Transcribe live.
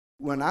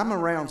when I'm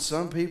around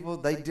some people,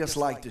 they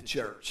dislike the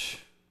church.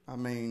 I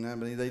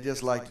mean, they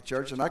dislike the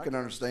church, and I can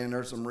understand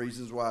there's some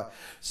reasons why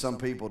some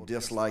people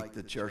dislike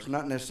the church.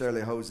 Not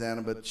necessarily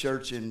Hosanna, but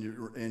church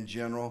in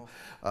general.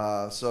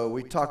 So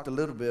we talked a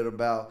little bit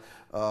about,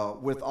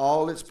 with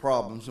all its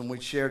problems, and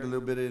we shared a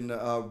little bit in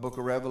the book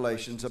of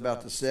Revelations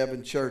about the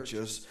 7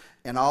 churches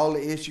and all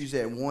the issues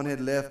that one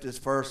had left his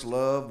first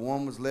love.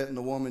 One was letting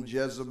the woman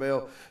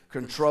Jezebel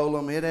control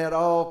them. It had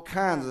all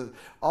kinds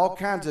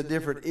of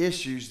different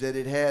issues that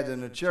it had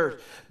in the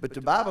church. But the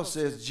Bible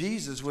says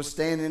Jesus was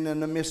standing in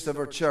the midst of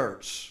a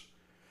church.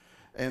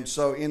 And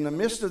so in the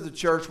midst of the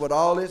church with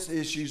all its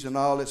issues and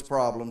all its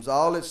problems,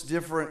 all its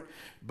different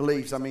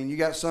beliefs. I mean, you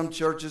got some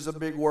churches a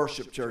big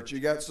worship church. You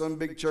got some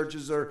big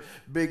churches that are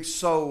big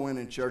soul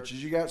winning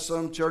churches. You got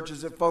some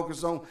churches that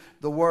focus on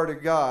the Word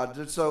of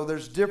God. So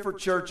there's different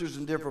churches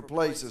in different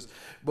places.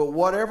 But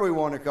whatever we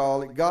want to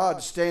call it,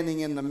 God's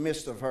standing in the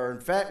midst of her. In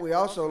fact, we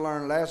also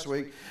learned last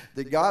week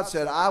that God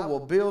said, I will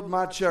build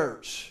my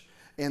church,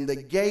 and the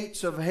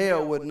gates of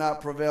hell would not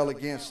prevail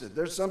against it.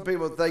 There's some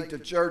people that think the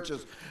church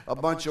is a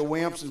bunch of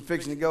wimps and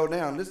fixing to go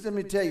down. Let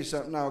me tell you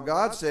something now.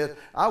 God said,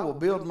 I will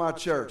build my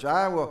church.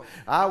 I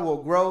will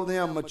grow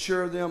them,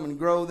 mature them, and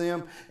grow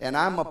them. And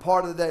I'm a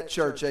part of that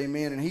church,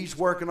 amen. And He's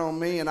working on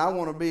me, and I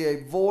want to be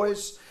a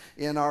voice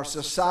in our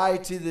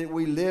society that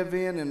we live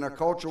in our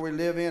culture we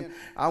live in.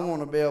 I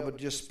want to be able to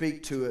just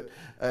speak to it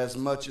as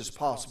much as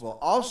possible.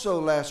 Also,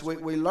 last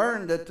week, we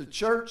learned that the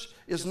church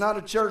is not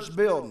a church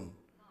building.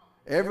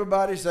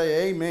 Everybody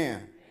say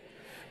amen.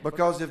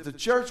 Because if the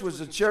church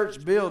was a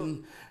church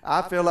building,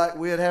 I feel like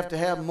we'd have to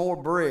have more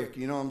brick,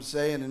 you know what I'm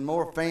saying, and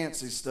more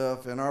fancy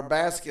stuff. And our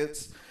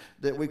baskets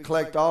that we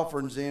collect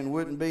offerings in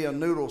wouldn't be a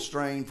noodle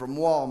strain from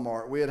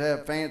Walmart. We'd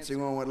have fancy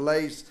one with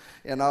lace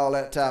and all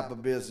that type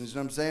of business, you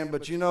know what I'm saying?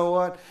 But you know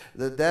what?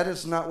 That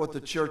is not what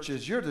the church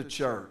is. You're the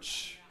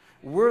church.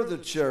 We're the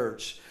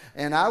church.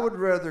 And I would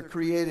rather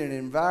create an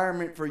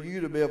environment for you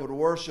to be able to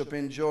worship,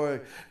 enjoy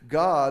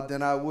God,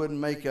 than I would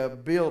make a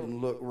building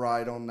look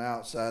right on the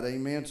outside.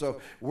 Amen. So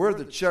we're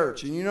the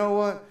church. And you know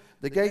what?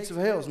 The gates of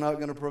hell is not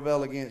going to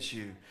prevail against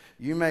you.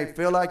 You may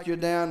feel like you're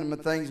down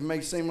and things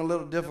may seem a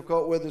little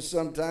difficult with us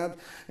sometimes.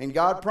 And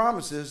God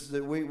promises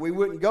that we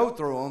wouldn't go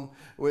through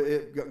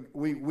them.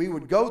 We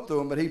would go through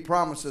them, but He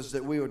promises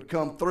that we would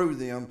come through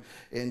them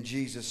in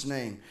Jesus'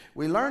 name.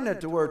 We learned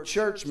that the word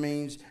church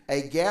means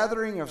a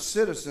gathering of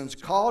citizens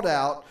called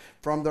out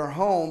from their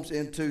homes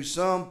into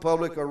some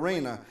public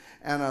arena.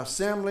 An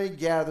assembly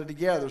gathered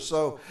together.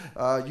 So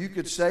you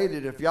could say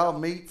that if y'all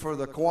meet for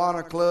the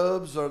Kiwanis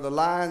clubs or the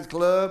Lions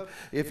Club,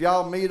 if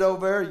y'all meet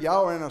over there,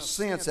 y'all are in a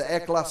sense of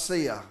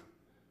ecclesia.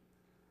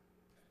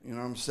 You know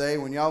what I'm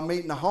saying? When y'all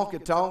meet in the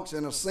honky-tonks,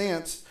 in a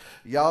sense,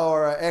 y'all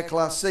are a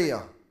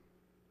ecclesia.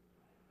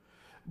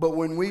 But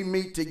when we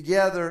meet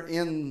together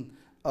in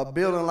a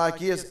building like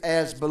this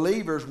as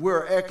believers,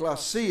 we're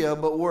ecclesia,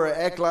 but we're an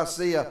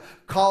ecclesia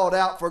called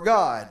out for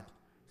God.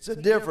 It's a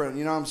different,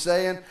 you know what I'm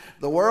saying?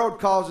 The world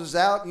calls us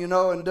out, you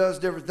know, and does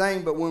different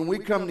things. But when we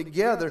come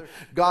together,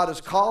 God has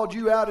called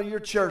you out of your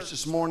church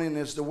this morning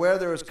as the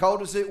weather as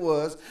cold as it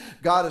was.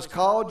 God has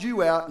called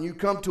you out, and you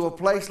come to a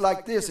place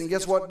like this. And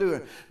guess what?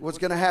 What's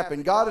going to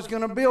happen? God is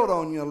going to build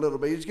on you a little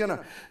bit. He's going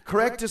to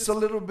correct us a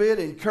little bit,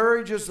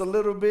 encourage us a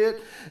little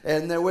bit.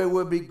 And that way it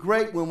will be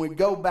great when we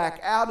go back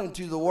out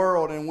into the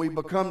world and we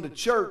become the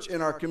church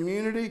in our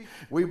community.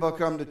 We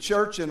become the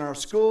church in our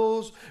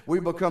schools. We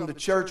become the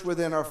church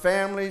within our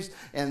families.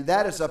 And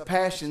that is a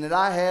passion that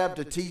I have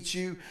to teach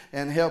you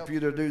and help you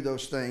to do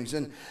those things.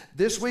 And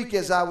this week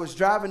as I was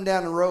driving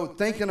down the road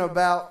thinking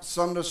about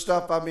some of the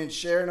stuff I've been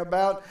sharing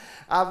about,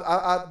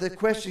 the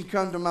question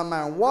comes to my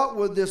mind: what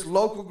would this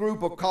local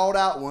group of called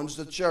out ones,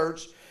 the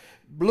church,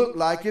 look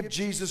like if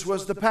Jesus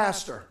was the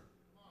pastor?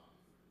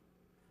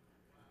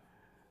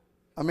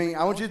 I mean,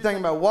 I want you to think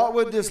about what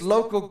would this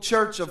local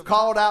church of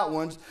called out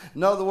ones,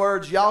 in other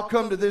words, y'all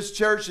come to this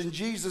church and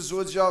Jesus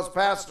was y'all's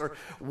pastor,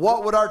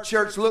 what would our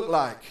church look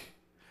like?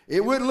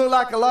 It wouldn't look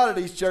like a lot of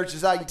these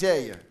churches, I can tell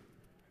you.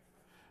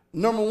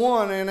 Number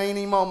one, and ain't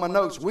even on my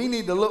notes, we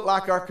need to look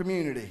like our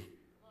community.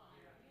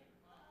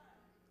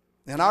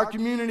 And our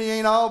community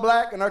ain't all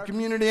black and our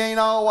community ain't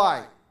all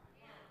white.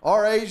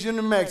 Or Asian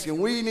and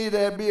Mexican. We need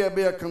to be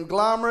a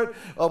conglomerate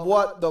of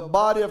what the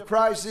body of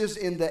Christ is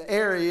in the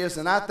areas.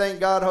 And I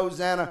thank God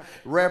Hosanna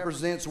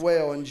represents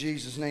well in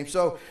Jesus' name.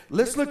 So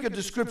let's look at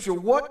the scripture.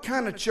 What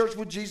kind of church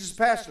would Jesus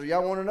pastor?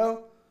 Y'all want to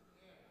know?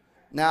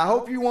 Now I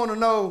hope you want to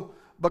know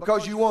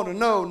because you want to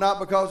know, not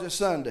because it's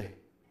Sunday.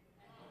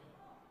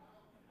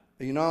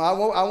 You know, I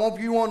want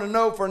you want to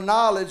know for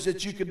knowledge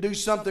that you could do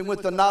something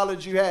with the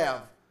knowledge you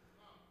have.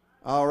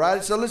 All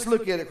right, so let's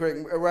look at it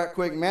right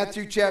quick.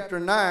 Matthew chapter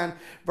 9,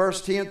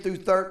 verse 10 through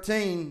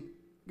 13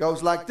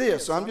 goes like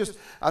this. So I'm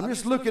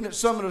just looking at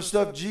some of the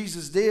stuff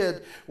Jesus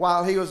did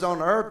while he was on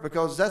the earth,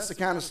 because that's the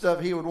kind of stuff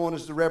he would want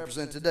us to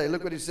represent today.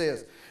 Look what he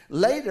says.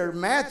 Later,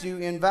 Matthew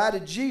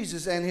invited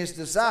Jesus and his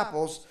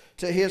disciples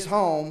to his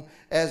home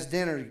as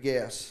dinner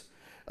guests,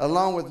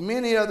 along with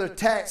many other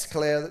tax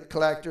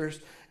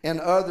collectors and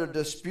other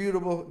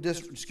disreputable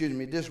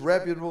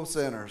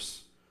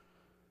sinners.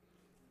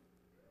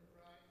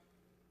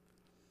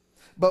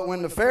 But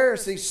when the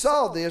Pharisees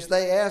saw this,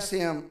 they asked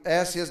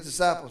his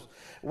disciples,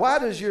 "Why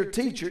does your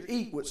teacher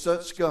eat with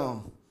such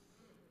scum?"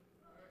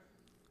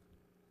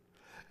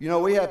 You know,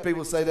 we have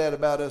people say that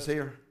about us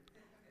here.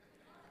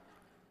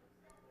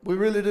 We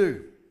really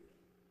do.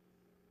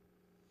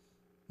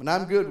 But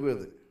I'm good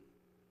with it.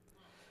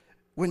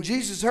 When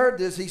Jesus heard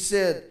this, he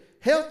said,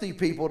 "Healthy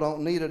people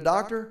don't need a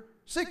doctor,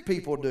 sick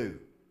people do."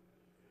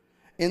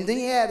 And then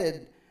he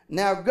added,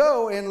 "Now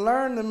go and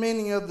learn the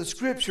meaning of the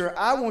scripture.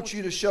 I want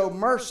you to show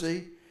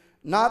mercy,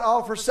 not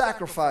offer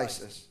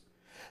sacrifices.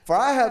 For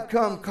I have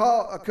come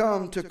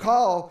to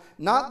call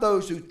not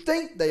those who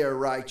think they are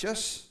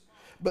righteous,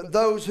 but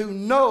those who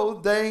know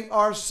they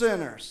are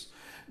sinners."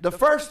 The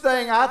first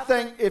thing I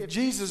think, if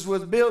Jesus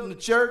was building a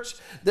church,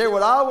 there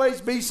would always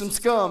be some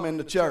scum in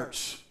the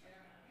church.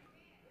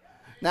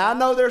 Now, I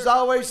know there's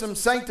always some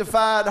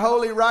sanctified,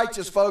 holy,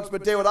 righteous folks,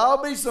 but there would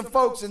all be some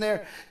folks in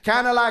there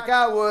kind of like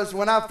I was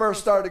when I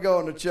first started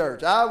going to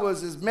church. I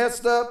was as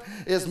messed up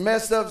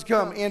as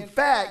come. In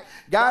fact,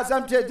 guys,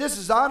 I'm telling you, this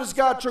is honest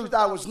God truth.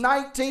 I was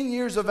 19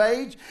 years of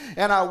age,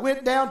 and I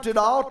went down to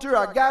the altar.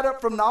 I got up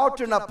from the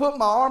altar, and I put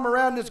my arm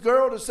around this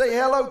girl to say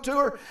hello to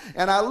her,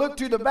 and I looked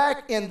to the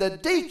back, and the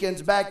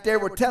deacons back there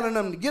were telling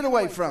them to get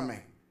away from me.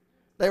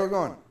 They were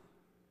going.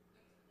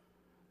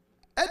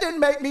 That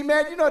didn't make me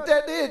mad. You know what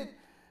that did?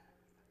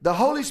 The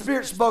Holy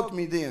Spirit spoke to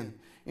me then,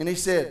 and he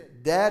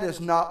said, "That is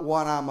not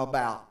what I'm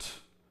about."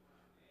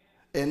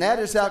 And that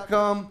is how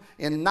come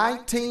in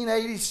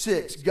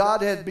 1986,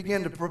 God had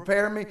begun to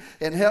prepare me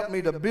and help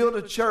me to build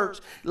a church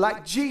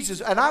like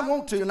Jesus. And I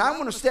want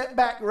to step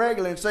back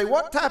regularly and say,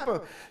 what type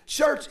of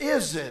church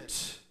is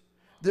it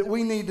that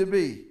we need to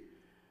be?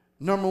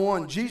 Number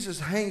one, Jesus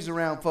hangs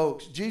around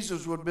folks.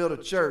 Jesus would build a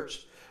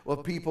church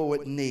with people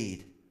with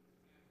need.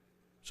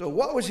 So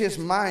what was his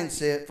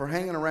mindset for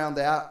hanging around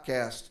the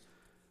outcast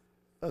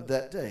of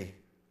that day?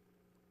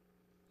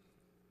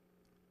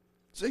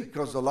 See,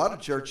 because a lot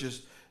of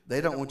churches, they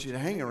don't want you to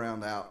hang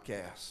around the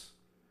outcasts.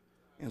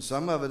 And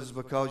some of it is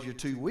because you're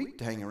too weak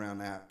to hang around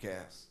the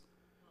outcasts.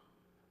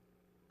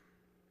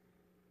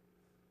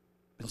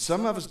 And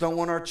some of us don't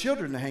want our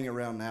children to hang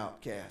around the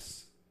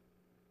outcasts.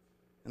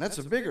 And that's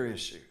a bigger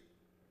issue.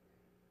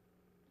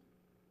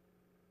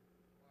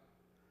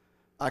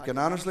 I can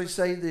honestly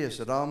say this,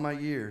 at all my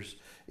years,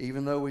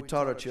 even though we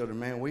taught our children,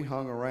 man, we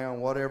hung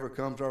around whatever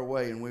comes our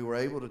way, and we were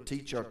able to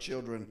teach our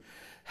children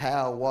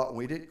how, what.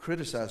 We didn't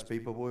criticize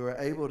people, but we were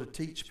able to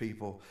teach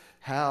people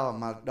how,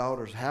 my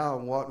daughters, how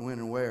and what and when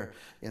and where.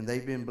 And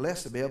they've been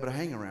blessed to be able to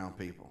hang around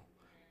people.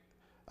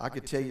 I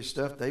could tell you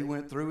stuff they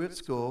went through at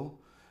school,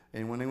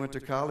 and when they went to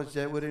college,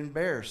 that would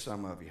embarrass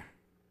some of you.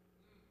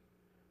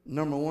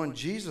 Number one,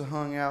 Jesus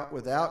hung out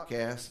with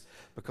outcasts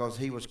because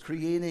he was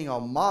creating a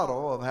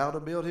model of how to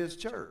build his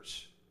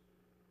church.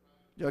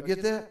 Y'all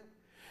get that?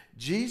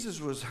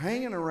 Jesus was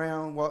hanging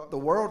around what the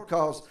world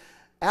calls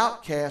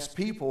outcast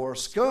people or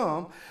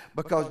scum,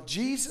 because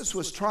Jesus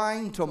was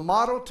trying to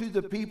model to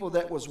the people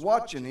that was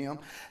watching him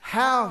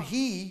how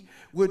he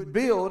would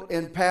build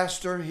and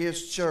pastor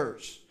his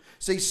church.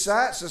 See,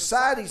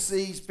 society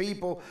sees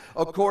people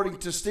according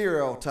to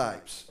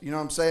stereotypes. You know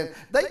what I'm saying?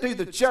 They do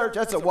the church,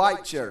 that's a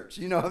white church.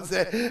 You know what I'm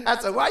saying?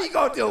 Why you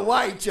going to a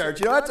white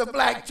church? You know, that's a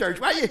black church.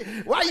 Why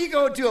you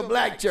going to a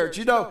black church?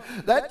 You know,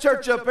 that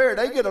church up there,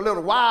 they get a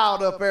little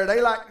wild up there.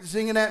 They like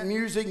singing that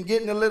music and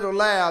getting a little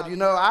loud. You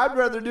know, I'd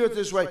rather do it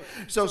this way.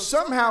 So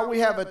somehow we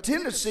have a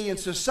tendency in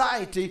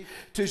society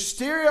to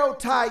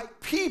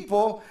stereotype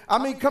people. I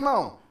mean, come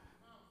on.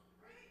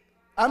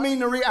 I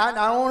mean, I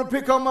don't want to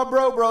pick on my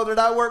bro that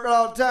I work with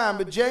all the time,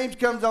 but James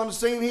comes on the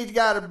scene. He's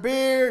got a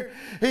beard.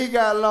 He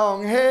got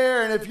long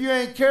hair. And if you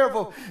ain't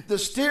careful, the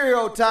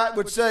stereotype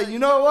would say, you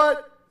know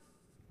what?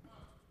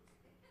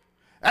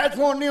 That's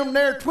one of them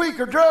there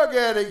tweaker drug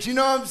addicts. You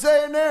know what I'm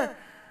saying there?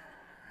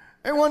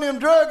 And one of them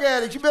drug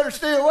addicts. You better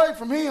stay away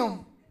from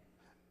him.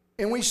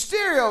 And we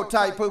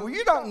stereotype people.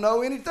 You don't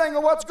know anything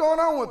of what's going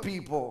on with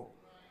people.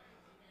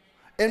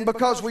 And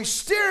because we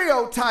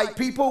stereotype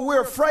people,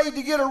 we're afraid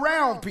to get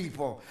around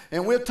people.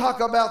 And we'll talk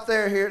about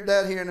that here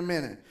in a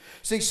minute.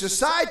 See,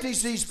 society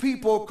sees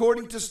people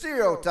according to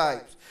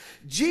stereotypes.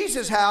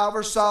 Jesus,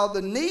 however, saw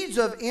the needs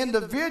of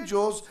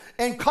individuals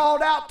and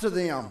called out to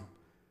them.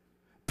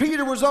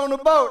 Peter was on the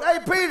boat. Hey,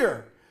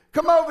 Peter,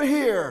 come over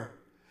here.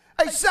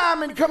 Hey,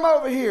 Simon, come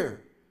over here.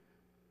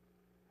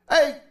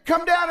 Hey,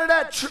 come out of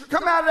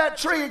that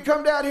tree and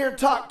come down here and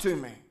talk to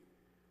me.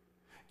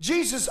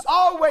 Jesus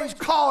always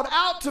called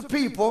out to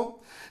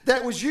people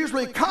that was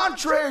usually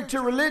contrary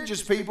to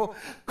religious people,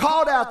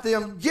 called out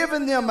them,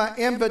 giving them an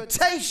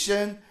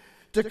invitation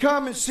to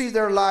come and see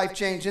their life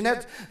change. And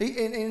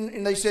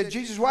they said,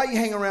 Jesus, why you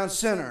hang around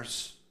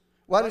sinners?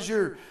 Why does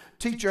your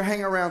teacher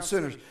hang around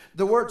sinners?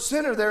 The word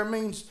sinner there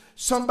means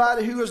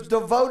somebody who is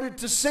devoted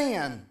to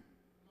sin.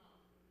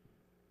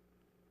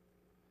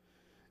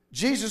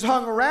 Jesus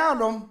hung around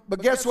them,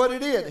 but guess what he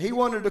did? He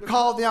wanted to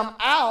call them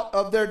out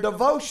of their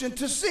devotion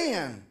to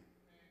sin.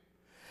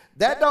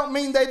 That don't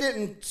mean they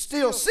didn't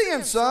still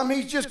sin some.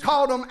 He's just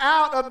called them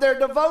out of their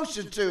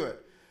devotion to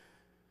it.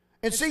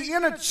 And see,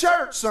 in a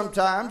church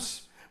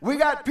sometimes, we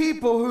got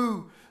people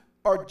who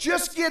are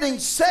just getting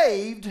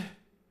saved,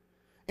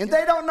 and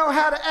they don't know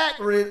how to act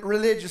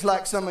religious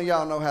like some of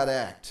y'all know how to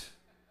act.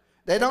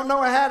 They don't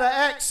know how to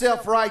act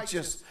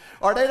self-righteous,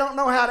 or they don't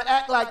know how to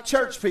act like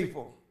church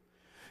people.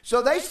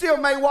 So they still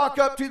may walk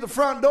up to the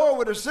front door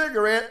with a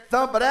cigarette,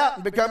 thump it out,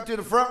 and come to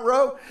the front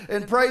row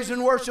and praise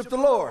and worship the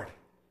Lord.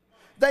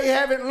 They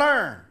haven't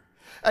learned.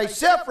 A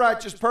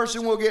self-righteous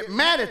person will get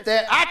mad at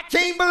that. I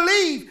can't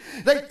believe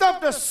they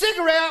thumped a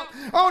cigarette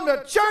on the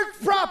church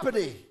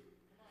property.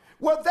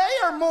 Well, they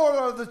are more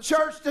of the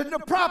church than the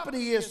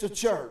property is the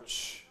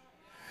church.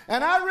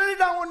 And I really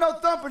don't want no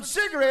thumping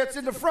cigarettes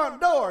in the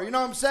front door, you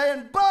know what I'm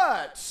saying?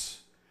 But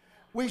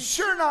we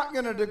sure not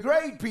going to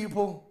degrade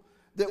people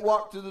that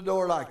walk through the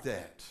door like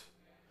that.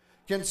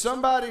 Can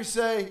somebody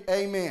say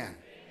amen?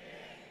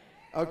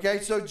 Okay,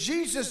 so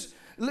Jesus,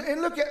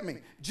 and look at me.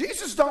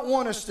 Jesus don't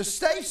want us to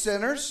stay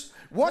sinners.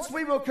 Once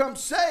we become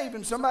saved,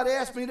 and somebody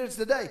asked me this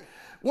today,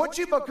 once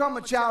you become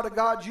a child of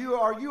God,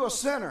 are you a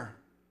sinner?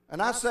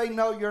 And I say,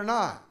 no, you're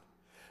not.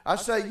 I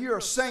say, you're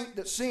a saint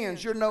that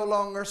sins. You're no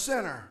longer a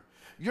sinner.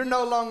 You're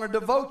no longer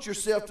devote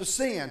yourself to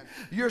sin.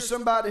 You're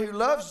somebody who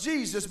loves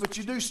Jesus, but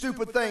you do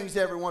stupid things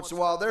every once in a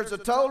while. There's a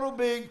total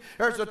big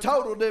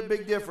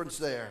difference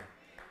there.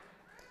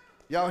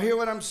 Y'all hear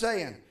what I'm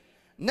saying?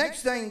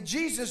 Next thing,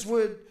 Jesus's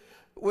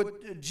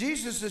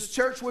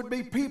church would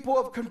be people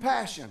of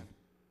compassion.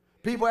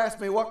 People ask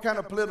me, what kind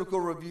of political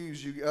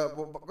reviews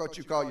what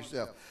you call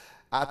yourself?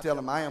 I tell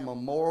them, I am a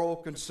moral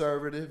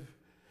conservative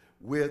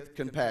with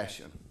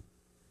compassion.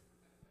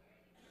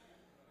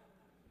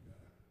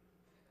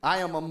 I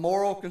am a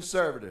moral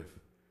conservative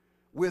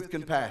with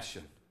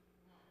compassion.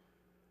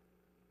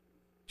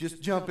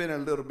 Just jump in a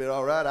little bit,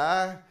 all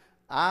right?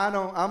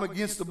 I'm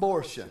against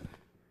abortion.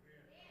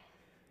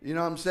 You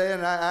know what I'm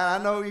saying? I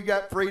know you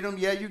got freedom.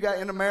 Yeah,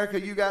 in America,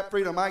 you got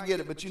freedom. I get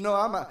it. But you know,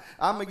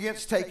 I'm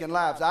against taking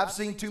lives. I've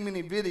seen too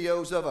many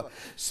videos of a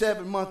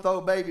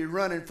 7-month-old baby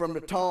running from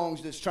the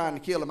tongs that's trying to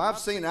kill him. I've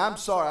seen it. I'm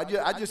sorry.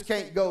 I just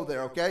can't go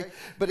there, okay?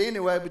 But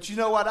anyway, but you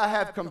know what? I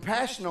have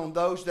compassion on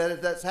those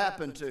that's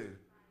happened to.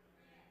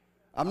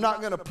 I'm not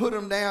going to put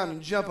them down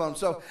and jump on them.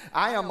 So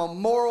I am a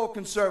moral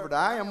conservative.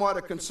 I am what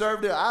a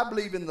conservative. I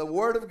believe in the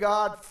Word of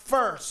God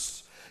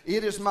first.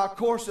 It is my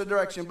course of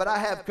direction. But I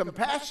have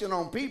compassion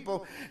on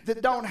people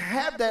that don't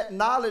have that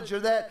knowledge or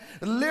that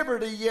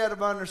liberty yet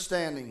of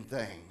understanding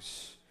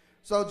things.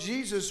 So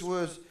Jesus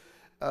was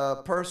a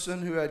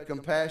person who had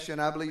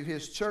compassion. I believe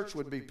his church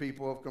would be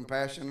people of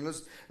compassion.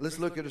 Let's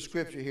look at a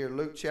scripture here.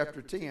 Luke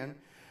chapter 10,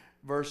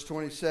 verse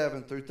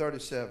 27 through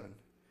 37.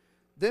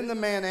 Then the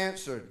man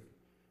answered.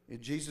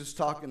 Jesus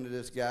talking to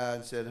this guy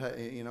and said,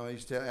 hey, you know, he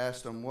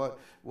asked him, what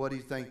do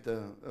you think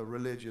the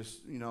religious,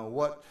 you know,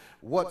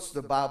 what's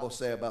the Bible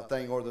say about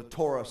things, or the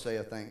Torah say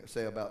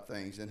about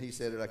things? And he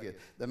said it like this.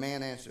 The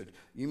man answered,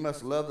 you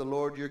must love the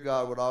Lord your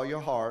God with all your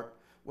heart,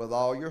 with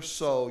all your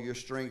soul, your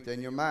strength,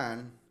 and your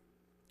mind,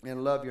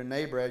 and love your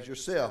neighbor as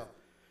yourself.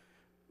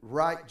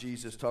 Right,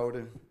 Jesus told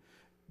him,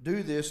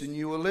 do this and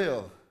you will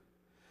live.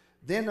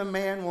 Then the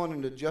man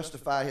wanted to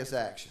justify his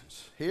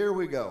actions. Here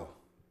we go.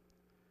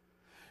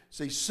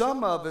 See,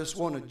 some of us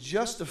want to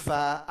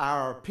justify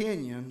our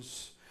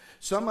opinions.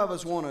 Some of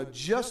us want to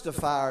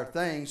justify our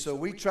things, so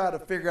we try to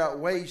figure out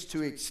ways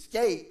to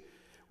escape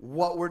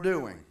what we're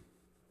doing.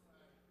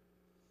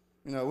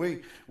 You know,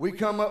 we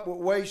come up with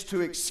ways to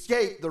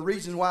escape the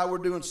reason why we're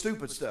doing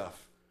stupid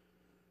stuff.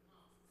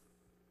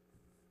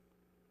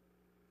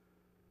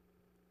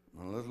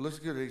 Well, let's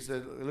get it. He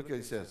said, look what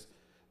he says.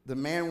 The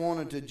man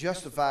wanted to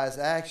justify his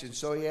actions,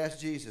 so he asked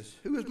Jesus,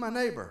 who is my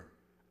neighbor?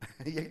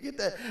 You get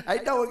that? I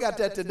know we got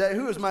that today.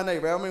 Who is my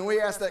neighbor? I mean,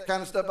 we ask that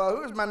kind of stuff.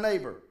 Who is my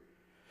neighbor?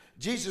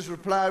 Jesus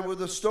replied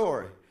with a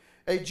story.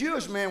 A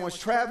Jewish man was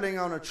traveling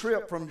on a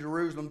trip from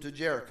Jerusalem to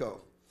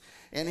Jericho,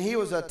 and he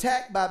was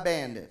attacked by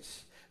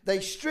bandits.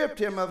 They stripped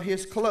him of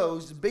his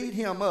clothes, beat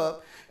him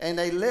up, and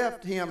they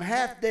left him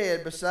half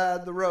dead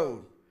beside the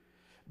road.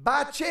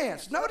 By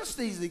chance, notice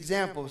these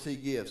examples he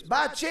gives.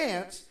 By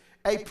chance,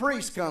 a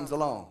priest comes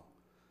along.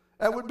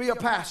 That would be a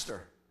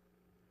pastor,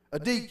 a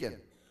deacon,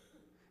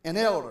 an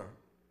elder,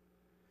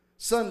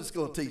 Sunday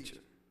school teacher.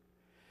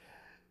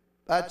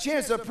 By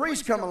chance, a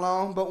priest come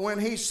along, but when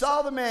he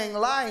saw the man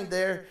lying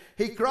there,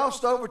 he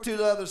crossed over to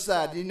the other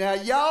side. Now,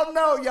 y'all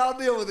know y'all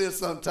deal with this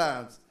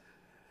sometimes.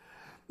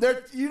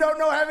 You don't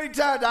know how many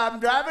times I'm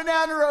driving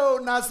down the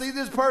road and I see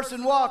this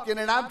person walking,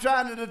 and I'm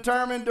trying to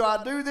determine, do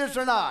I do this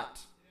or not?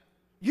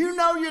 You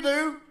know you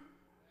do.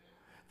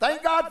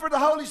 Thank God for the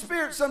Holy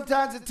Spirit.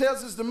 Sometimes it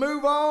tells us to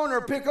move on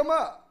or pick them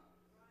up.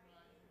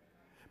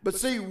 But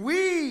see,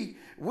 we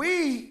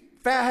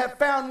have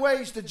found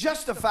ways to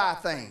justify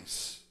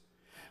things.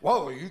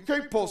 Well, you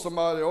can't pull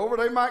somebody over.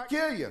 They might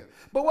kill you.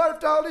 But what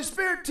if the Holy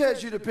Spirit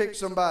tells you to pick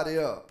somebody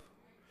up?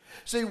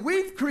 See,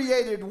 we've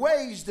created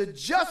ways to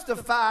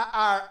justify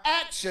our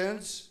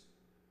actions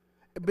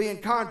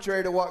being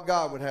contrary to what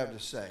God would have to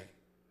say.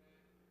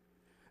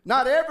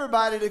 Not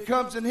everybody that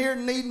comes in here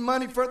needing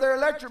money for their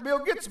electric bill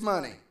gets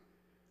money.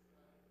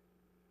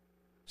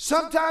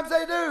 Sometimes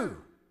they do.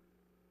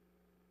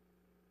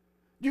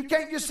 You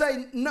can't just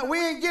say, no, we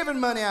ain't giving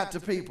money out to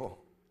people.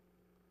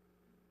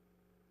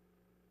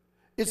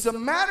 It's a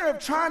matter of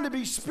trying to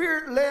be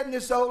spirit-led in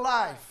this old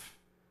life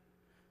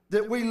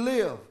that we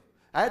live.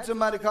 I had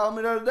somebody call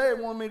me the other day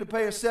and wanted me to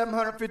pay a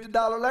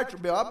 $750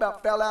 electric bill. I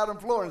about fell out on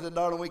the floor and said,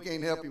 darling, we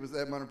can't help you with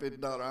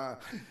 $750.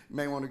 You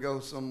may want to go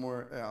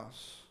somewhere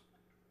else.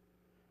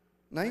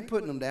 Now, I ain't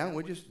putting them down.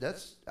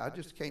 I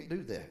just can't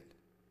do that.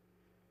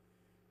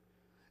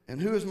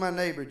 And who is my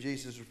neighbor?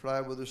 Jesus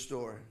replied with a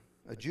story.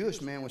 A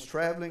Jewish man was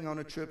traveling on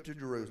a trip to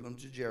Jerusalem,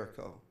 to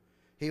Jericho.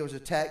 He was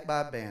attacked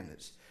by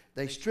bandits.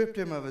 They stripped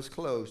him of his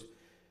clothes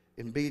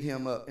and beat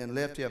him up and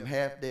left him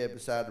half dead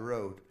beside the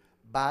road.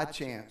 By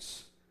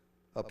chance,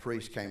 a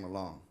priest came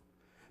along.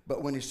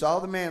 But when he saw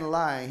the man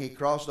lying, he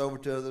crossed over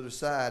to the other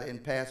side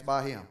and passed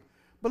by him.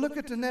 But look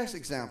at the next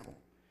example.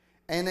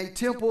 And a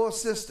temple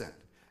assistant.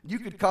 You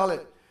could call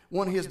it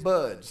one of his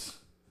buds.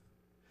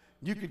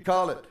 You could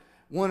call it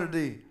one of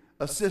the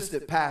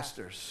assistant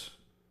pastors.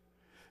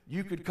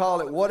 You could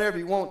call it whatever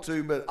you want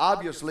to, but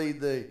obviously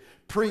the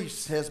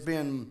priest has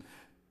been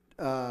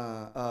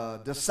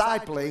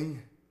discipling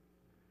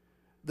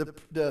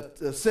the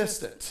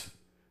assistant.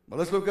 Well,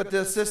 let's look at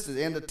the assistant.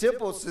 And the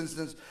temple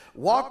assistant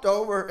walked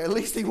over, at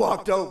least he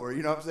walked over,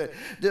 you know what I'm saying?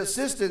 The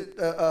assistant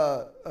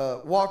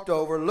walked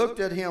over, looked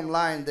at him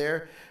lying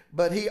there,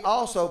 but he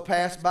also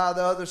passed by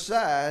the other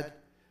side.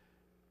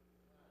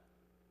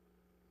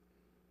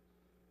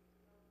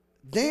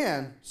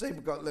 Then, see,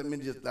 because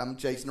I'm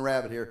chasing a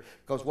rabbit here,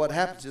 because what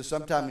happens is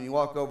sometimes when you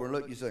walk over and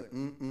look, you say,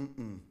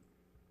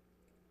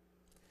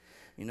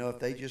 You know, if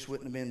they just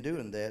wouldn't have been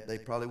doing that, they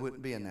probably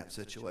wouldn't be in that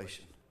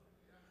situation.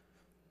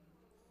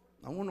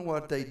 I wonder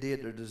what they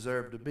did to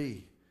deserve to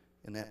be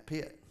in that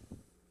pit.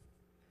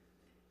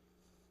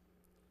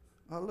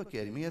 Oh, look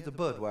at him. He has a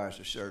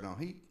Budweiser shirt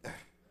on.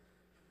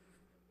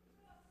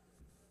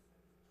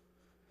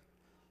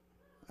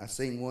 I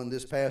seen one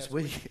this past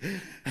week.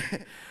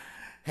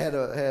 had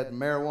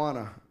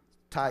marijuana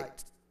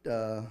tight,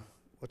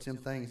 what's them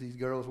things these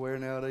girls wear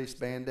nowadays,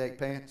 spandex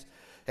pants?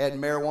 Had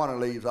marijuana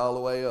leaves all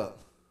the way up.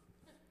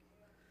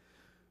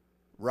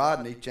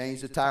 Rodney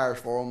changed the tires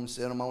for them and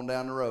sent them on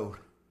down the road.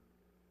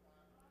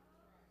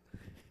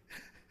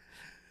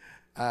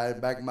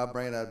 Back in my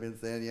brain, I'd been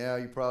saying, yeah,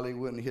 you probably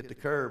wouldn't hit the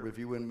curb if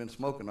you wouldn't have been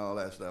smoking all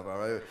that stuff. All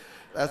right?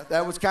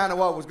 That was kind of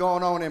what was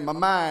going on in my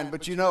mind.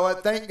 But you know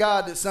what? Thank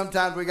God that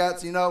sometimes we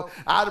got,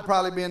 I'd have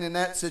probably been in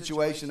that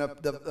situation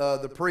of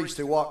the priest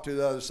who walked to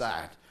the other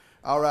side.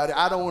 All right?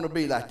 I don't want to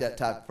be like that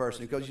type of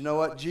person because you know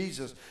what?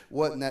 Jesus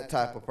wasn't that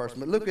type of person.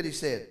 But look what he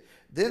said.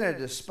 Then a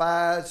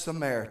despised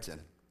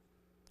Samaritan.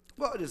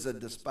 What is a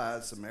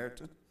despised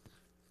Samaritan?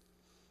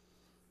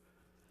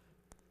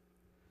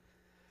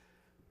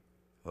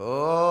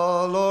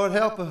 Oh, Lord,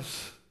 help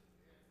us.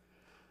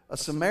 A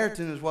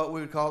Samaritan is what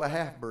we would call a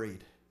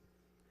half-breed.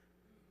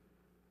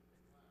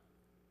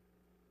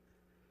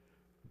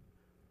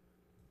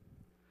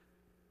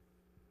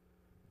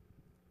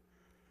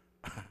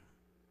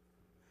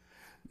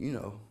 You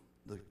know,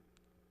 the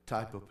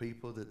type of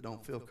people that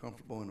don't feel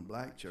comfortable in a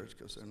black church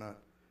because they're not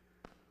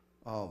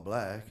all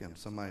black, and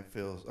somebody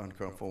feels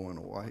uncomfortable in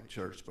a white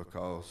church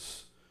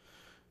because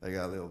they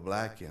got a little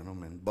black in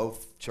them, and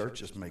both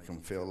churches make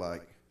them feel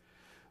like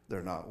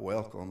they're not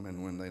welcome,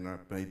 and when they're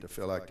not made to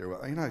feel like they're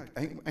welcome.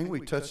 Ain't we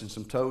touching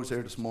some toes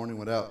here this morning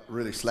without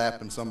really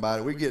slapping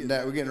somebody? We're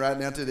getting right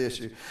down to the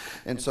issue.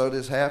 And so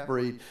this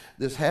half-breed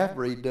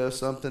does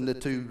something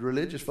that two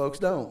religious folks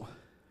don't.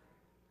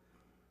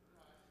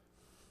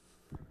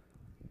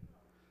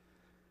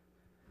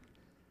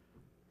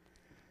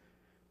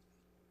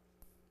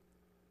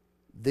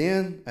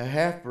 Then a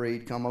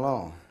half-breed come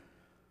along.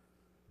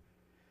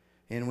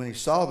 And when he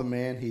saw the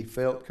man, he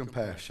felt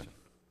compassion.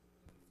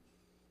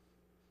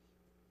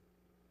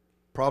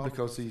 Probably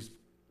because he's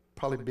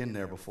probably been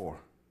there before.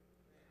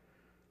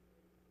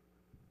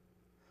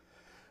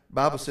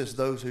 Bible says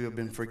those who have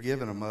been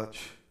forgiven of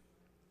much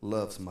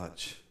loves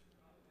much.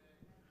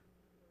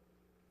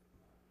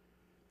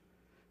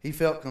 He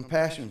felt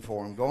compassion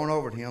for him. Going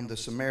over to him, the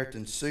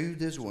Samaritan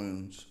soothed his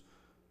wounds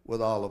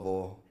with olive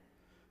oil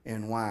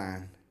and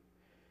wine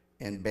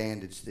and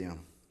bandaged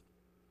them.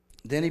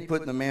 Then he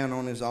put the man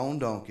on his own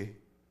donkey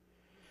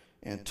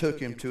and took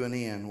him to an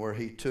inn where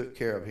he took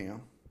care of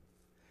him.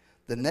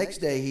 The next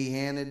day he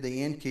handed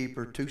the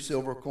innkeeper 2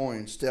 silver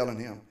coins, telling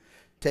him,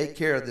 "Take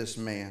care of this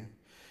man.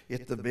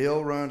 If the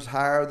bill runs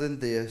higher than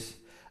this,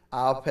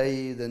 I'll pay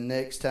you the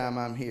next time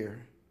I'm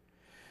here."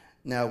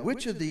 Now,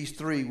 which of these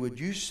 3 would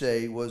you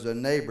say was a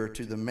neighbor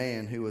to the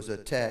man who was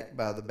attacked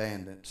by the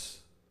bandits?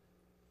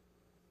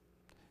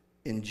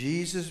 And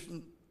Jesus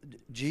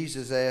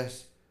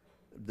asked,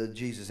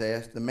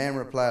 the man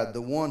replied,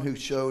 "The one who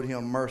showed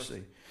him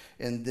mercy."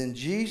 And then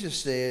Jesus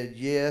said,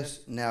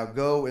 "Yes, now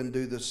go and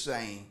do the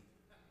same."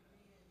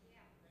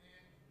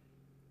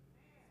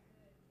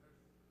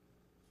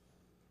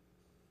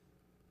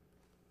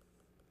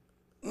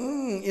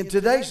 In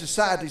today's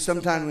society,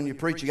 sometimes when you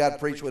preach, you got to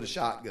preach with a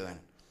shotgun.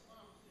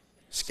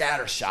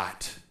 Scatter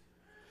shot.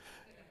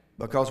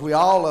 Because we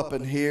all up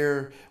in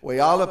here, we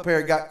all up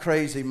here got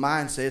crazy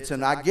mindsets.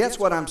 And I guess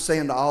what I'm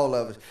saying to all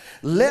of us,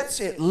 let's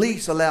at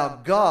least allow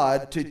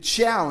God to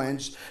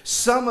challenge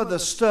some of the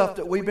stuff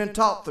that we've been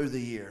taught through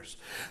the years.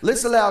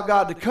 Let's allow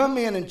God to come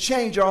in and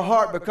change our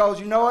heart, because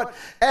you know what?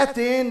 At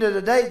the end of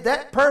the day,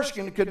 that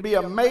person could be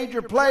a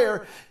major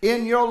player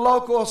in your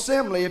local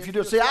assembly if you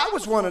do. See, I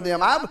was one of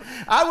them.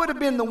 I would have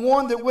been the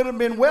one that would have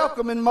been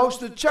welcome in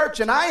most of the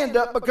church, and I ended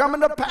up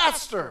becoming a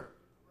pastor.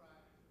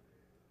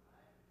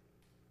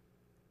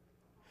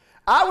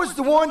 I was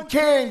the one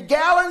carrying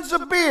gallons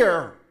of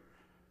beer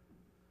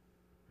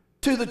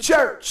to the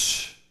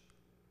church.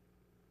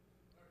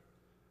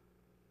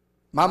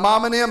 My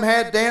mom and them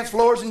had dance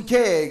floors and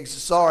kegs.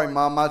 Sorry,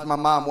 Mom. My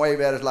mom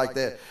waved at us like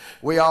that.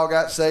 We all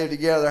got saved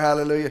together,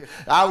 hallelujah.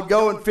 I would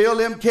go and fill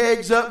them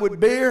kegs up with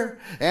beer,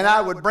 and I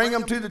would bring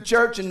them to the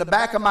church in the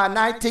back of my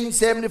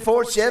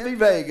 1974 Chevy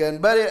Vega. And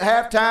buddy, at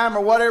halftime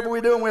or whatever we're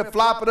doing, we'd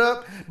flop it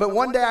up. But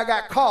one day I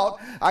got caught.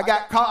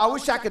 I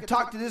wish I could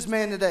talk to this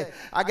man today.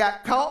 I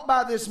got caught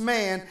by this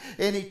man,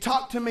 and he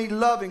talked to me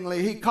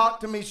lovingly. He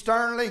talked to me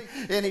sternly,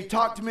 and he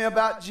talked to me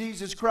about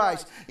Jesus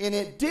Christ. And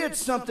it did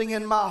something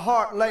in my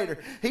heart later.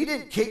 He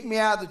didn't kick me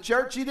out of the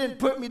church. He didn't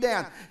put me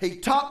down. He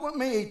talked with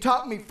me. He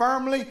talked me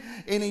firmly.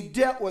 And he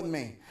dealt with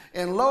me.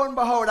 And lo and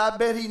behold, I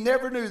bet he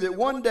never knew that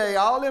one day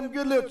all them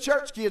good little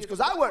church kids,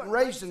 because I wasn't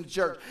raised in the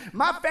church.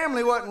 My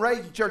family wasn't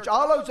raised in church.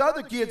 All those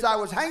other kids I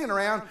was hanging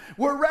around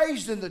were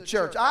raised in the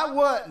church. I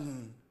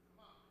wasn't.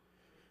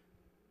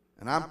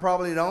 And I'm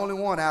probably the only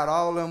one out of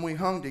all of them we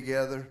hung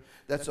together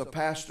that's a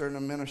pastor and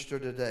a minister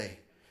today.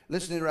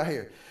 Listen to it right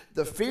here.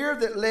 The fear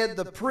that led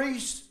the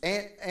priest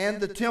and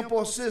the temple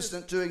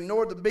assistant to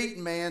ignore the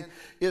beaten man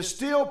is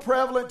still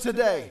prevalent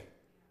today.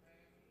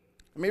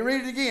 Let me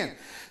read it again.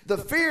 The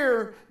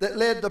fear that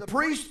led the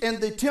priest and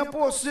the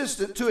temple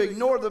assistant to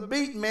ignore the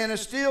beaten man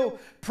is still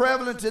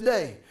prevalent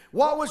today.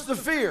 What was the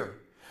fear?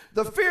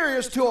 The fear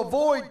is to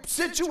avoid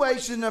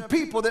situations and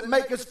people that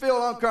make us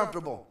feel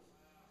uncomfortable.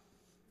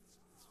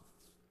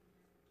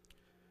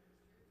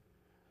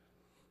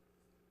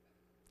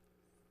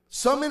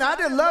 I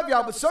didn't love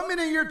y'all, but so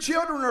many of your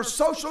children are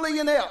socially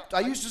inept.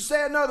 I used to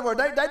say another word.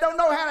 They don't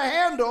know how to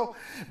handle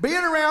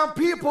being around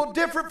people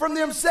different from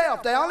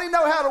themselves. They only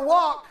know how to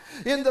walk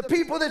in the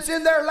people that's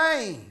in their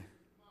lane.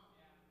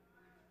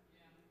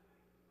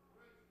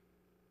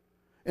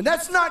 And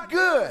that's not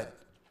good.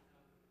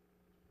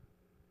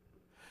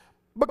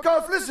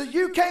 Because, listen,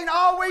 you can't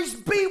always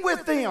be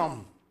with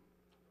them.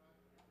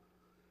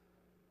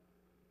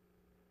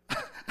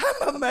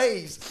 I'm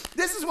amazed.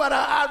 This is what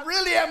I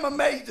really am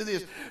amazed at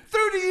this.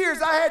 Through the years,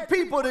 I had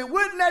people that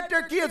wouldn't let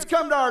their kids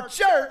come to our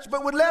church,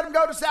 but would let them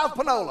go to South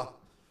Panola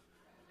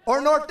or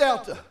North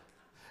Delta.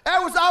 That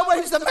was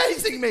always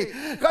amazing to me,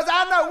 because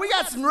I know we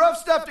got some rough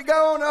stuff to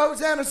go on in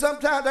Hosanna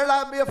sometimes. There's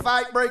liable to be a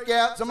fight break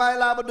out. Somebody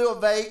liable to do a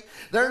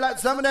vape.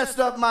 Some of that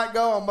stuff might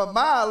go on. But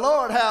my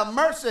Lord, have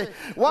mercy.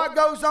 What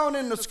goes on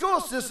in the school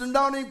system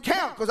don't even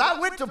count, because I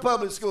went to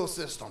public school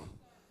system.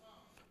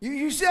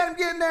 You see what I'm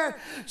getting there?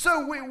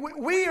 So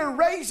we are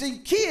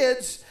raising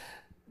kids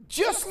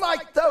just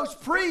like those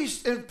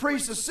priests, and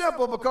priests are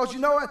simple, because you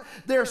know what?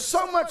 There's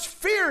so much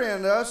fear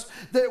in us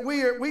that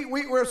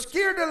we're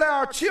scared to allow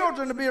our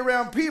children to be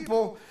around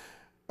people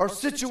or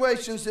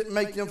situations that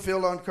make them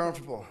feel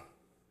uncomfortable.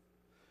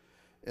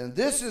 And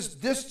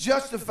this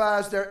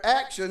justifies their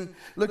action.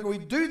 Look, we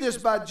do this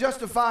by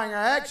justifying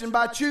our action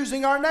by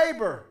choosing our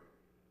neighbor.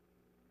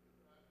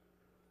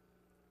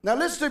 Now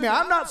listen to me,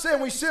 I'm not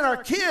saying we send our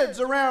kids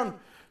around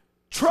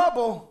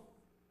trouble,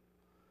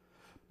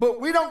 but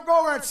we don't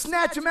go around and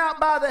snatch them out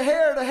by the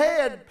hair of the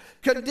head,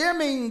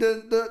 condemning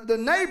the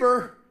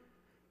neighbor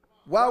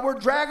while we're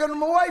dragging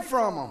them away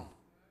from them.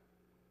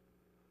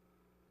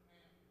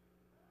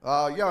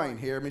 Oh, y'all ain't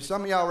hear me.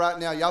 Some of y'all right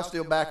now, y'all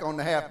still back on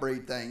the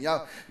half-breed thing.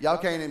 Y'all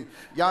just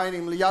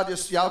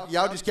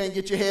can't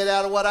get your head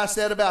out of what I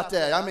said about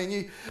that. I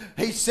mean,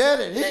 he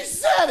said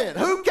it.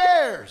 Who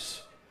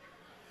cares?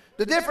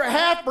 The different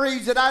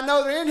half-breeds that I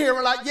know that are in here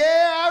were like,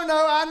 yeah,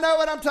 I know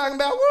what I'm talking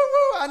about. Woo,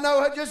 woo, I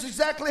know just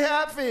exactly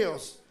how it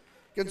feels.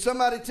 Can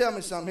somebody tell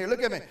me something here?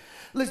 Look at me.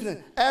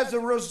 Listen, as a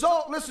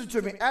result, listen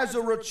to me. As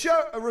a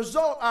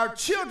result, our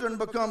children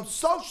become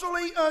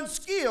socially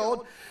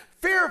unskilled,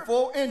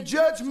 fearful, and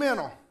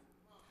judgmental,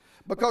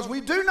 because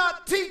we do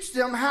not teach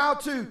them how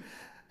to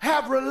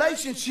have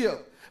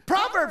relationship.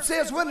 Proverbs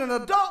says when an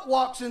adult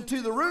walks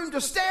into the room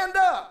to stand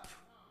up.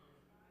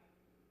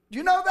 Do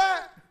you know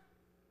that?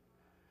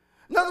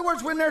 In other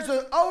words, when there's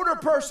an older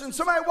person,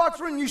 somebody walks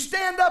through and you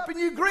stand up and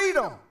you greet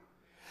them.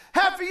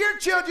 Half of your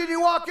children,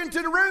 you walk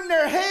into the room,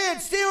 their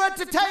head's still at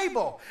the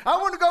table. I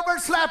want to go over and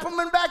slap them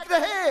in the back of the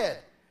head.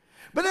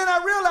 But then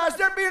I realize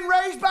they're being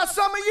raised by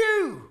some of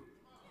you.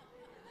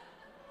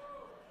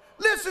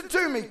 Listen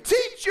to me.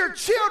 Teach your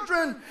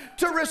children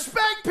to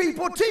respect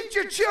people. Teach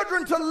your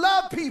children to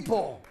love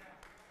people.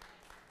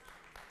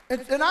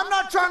 And I'm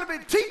not trying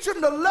to teach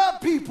them to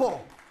love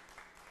people.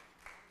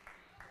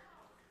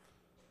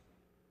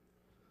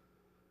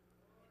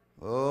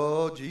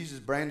 Oh, Jesus,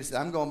 Brandon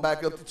said, I'm going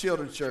back up to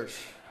children's church.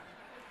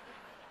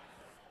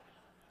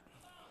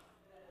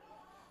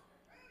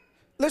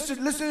 Listen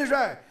to this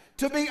right.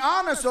 To be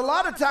honest, a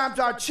lot of times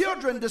our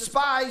children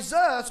despise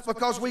us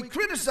because we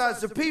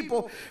criticize the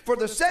people for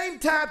the same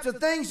types of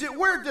things that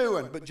we're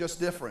doing, but just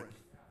different.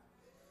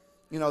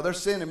 You know, they're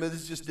sinning, but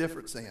it's just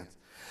different sins.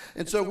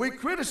 And so we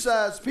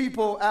criticize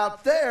people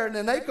out there, and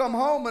then they come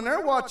home and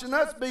they're watching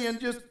us being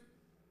just...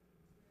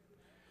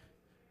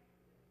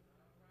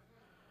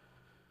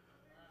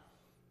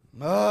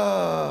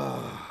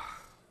 I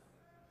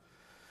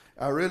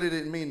really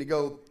didn't mean to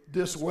go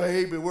this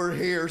way, but we're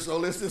here, so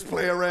let's just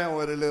play around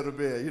with it a little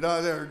bit. You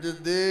know,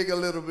 just dig a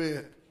little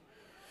bit.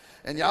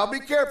 And y'all be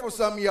careful,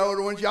 some of you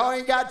older ones. Y'all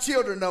ain't got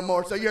children no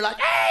more, so you're like,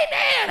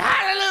 amen,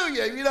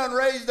 hallelujah. You done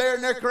raised there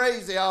and they're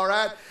crazy, all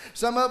right?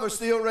 Some of us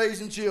still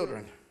raising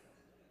children,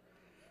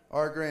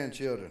 our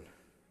grandchildren.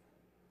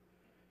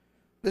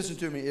 Listen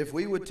to me. If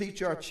we would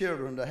teach our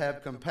children to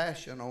have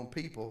compassion on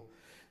people,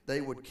 they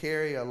would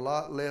carry a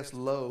lot less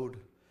load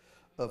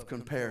of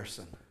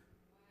comparison.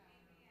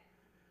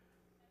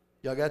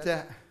 Y'all got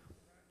that?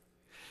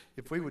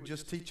 If we would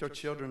just teach our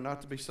children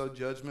not to be so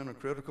judgmental,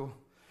 critical,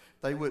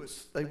 they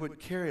would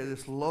carry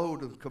this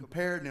load of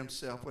comparing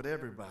themselves with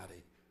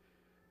everybody.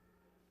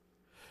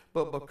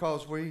 But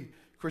because we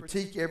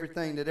critique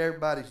everything that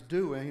everybody's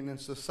doing in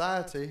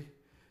society,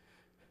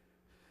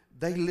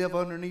 they live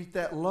underneath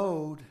that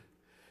load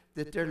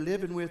that they're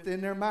living with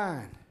in their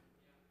mind.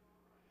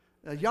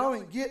 Now, y'all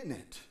ain't getting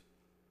it.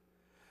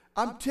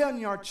 I'm telling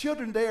you, our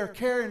children, they are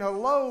carrying a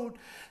load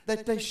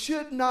that they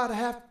should not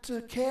have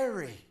to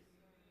carry.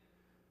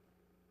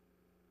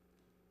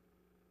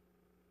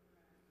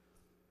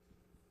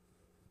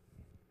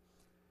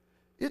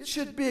 It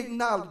should be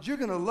acknowledged. You're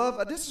going to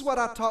love. This is what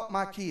I taught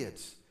my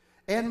kids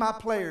and my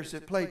players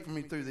that played for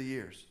me through the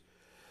years.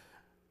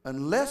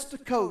 Unless the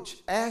coach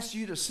asks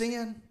you to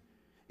sin,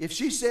 if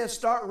she says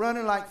start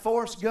running like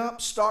Forrest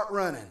Gump, start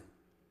running.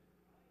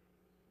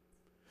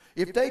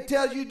 If they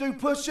tell you do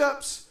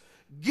push-ups,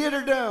 get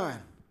her done.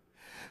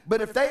 But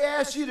if they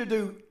ask you to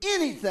do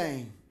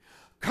anything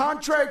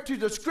contrary to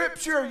the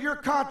scripture or your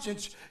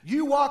conscience,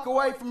 you walk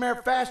away from there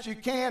fast as you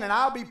can, and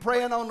I'll be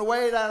praying on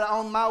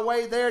my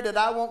way there that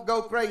I won't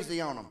go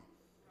crazy on them.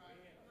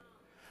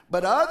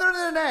 But other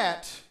than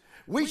that,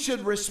 we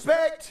should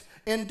respect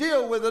and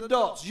deal with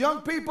adults.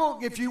 Young people,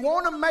 if you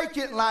want to make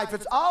it in life,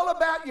 it's all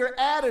about your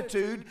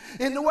attitude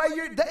and the way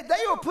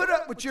they will put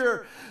up with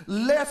your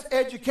less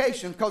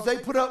education because they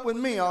put up with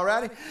me, all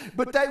righty?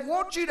 But they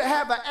want you to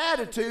have an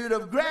attitude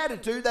of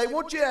gratitude. They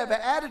want you to have an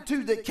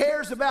attitude that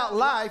cares about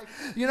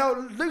life. You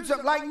know, do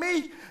something like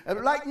me and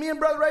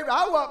Brother Raven.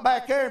 I walk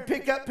back there and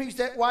pick up a piece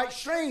of that white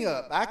string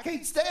up. I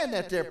can't stand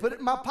that there. Put it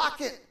in my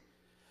pocket.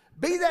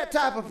 Be that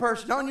type of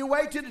person. On your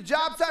way to the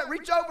job site,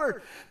 reach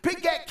over,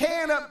 pick that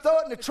can up, throw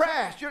it in the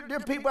trash.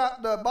 Them people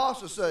out the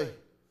boss will say,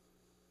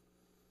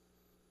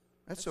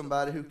 that's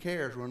somebody who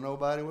cares when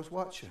nobody was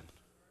watching.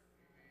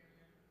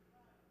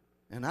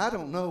 And I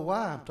don't know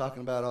why I'm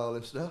talking about all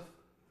this stuff.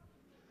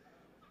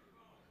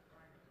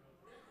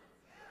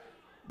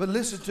 But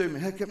listen to me.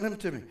 Listen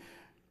to me.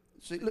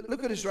 See,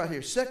 look at this right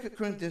here. 2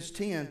 Corinthians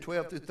 10,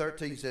 12 through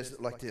 13 says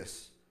it like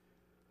this.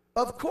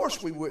 Of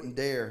course we wouldn't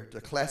dare to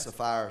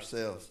classify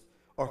ourselves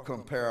or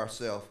compare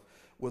ourselves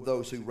with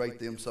those who rate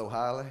them so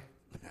highly.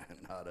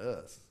 Not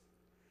us.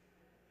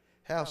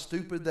 How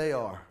stupid they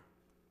are.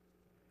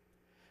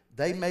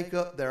 They make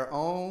up their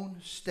own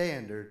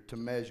standard to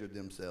measure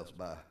themselves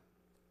by.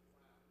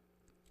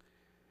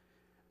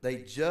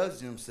 They judge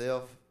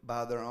themselves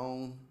by their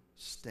own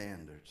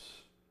standards.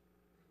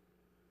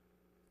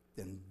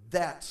 And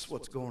that's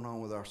what's going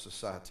on with our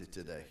society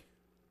today.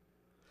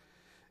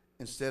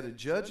 Instead of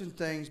judging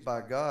things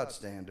by God's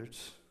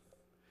standards,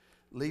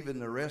 leaving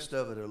the rest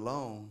of it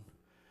alone,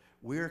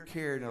 we're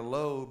carrying a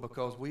load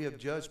because we have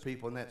judged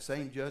people, and that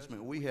same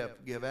judgment we have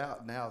to give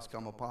out now has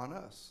come upon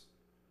us.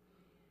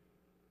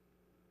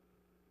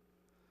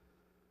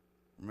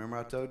 Remember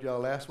I told y'all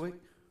last week?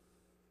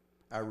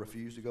 I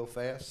refuse to go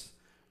fast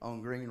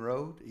on Green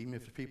Road, even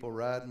if people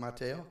ride my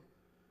tail.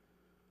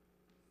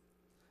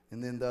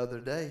 And then the other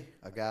day,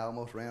 a guy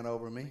almost ran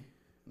over me,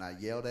 and I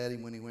yelled at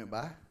him when he went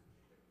by.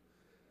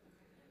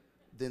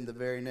 Then the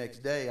very next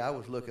day, I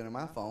was looking at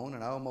my phone,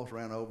 and I almost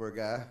ran over a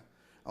guy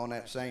on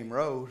that same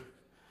road.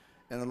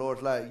 And the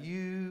Lord's like,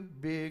 you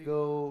big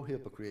old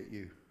hypocrite,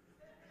 you.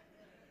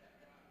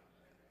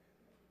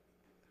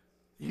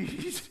 We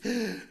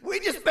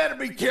just better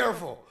be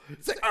careful.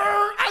 Say,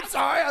 I'm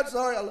sorry.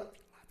 I love you.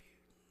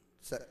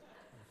 Say,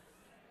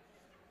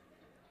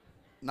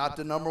 not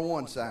the number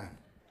one sign.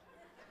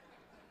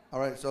 All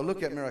right, so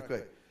look at me right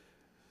quick.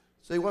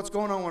 See, what's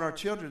going on with our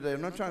children today,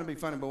 I'm not trying to be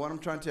funny, but what I'm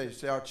trying to tell you,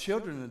 see, our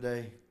children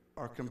today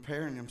are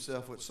comparing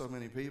themselves with so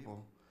many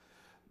people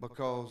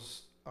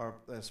because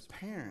as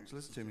parents,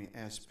 listen to me,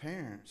 as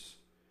parents,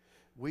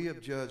 we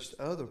have judged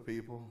other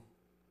people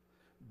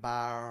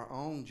by our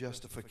own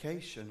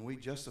justification. We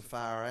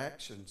justify our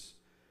actions,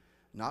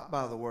 not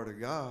by the Word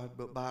of God,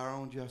 but by our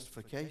own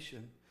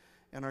justification.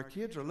 And our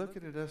kids are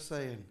looking at us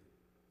saying,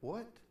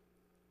 what?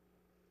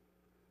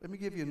 Let me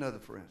give you another,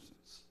 for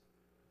instance.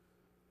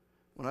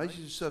 When I used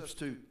to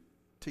substitute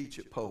teach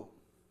at Pope,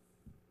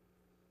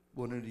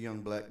 one of the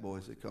young black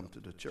boys that come to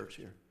the church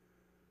here,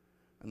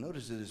 I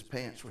noticed that his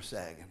pants were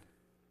sagging.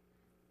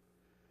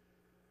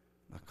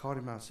 I caught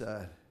him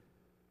outside.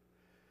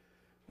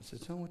 I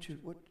said, son,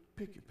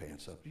 pick your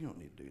pants up. You don't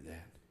need to do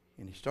that.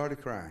 And he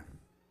started crying.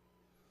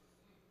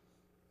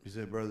 He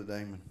said, Brother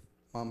Damon,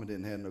 Mama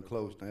didn't have no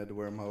clothes, and I had to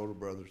wear my older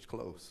brother's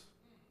clothes.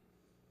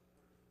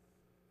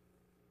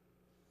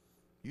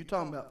 You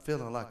talking about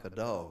feeling like a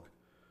dog.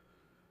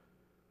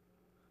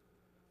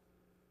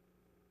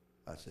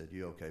 I said,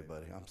 you okay,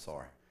 buddy? I'm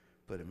sorry.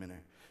 Put him in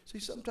there. See,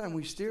 sometimes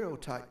we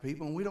stereotype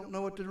people, and we don't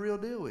know what the real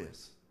deal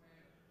is.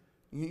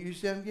 You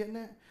see how I'm getting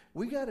that?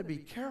 We got to be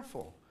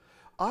careful.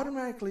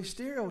 Automatically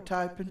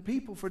stereotyping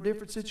people for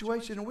different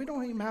situations, and we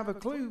don't even have a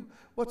clue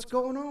what's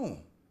going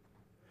on.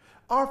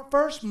 Our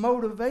first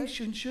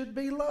motivation should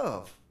be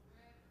love.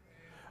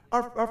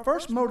 Our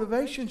first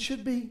motivation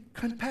should be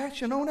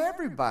compassion on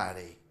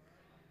everybody.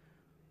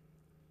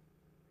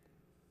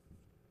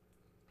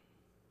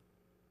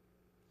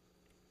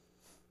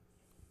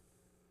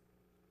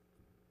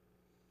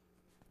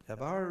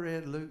 Have I already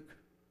read Luke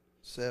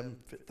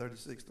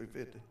 7:36 through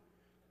 50?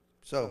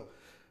 So,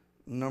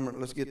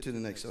 let's get to the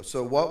next.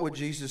 So what would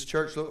Jesus'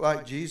 church look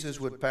like? Jesus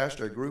would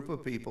pastor a group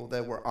of people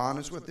that were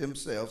honest with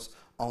themselves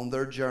on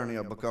their journey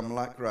of becoming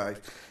like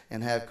Christ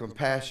and have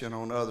compassion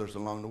on others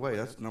along the way.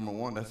 That's number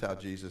one. That's how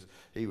Jesus,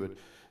 they would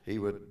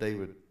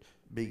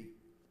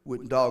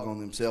wouldn't dog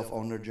on themselves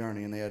on their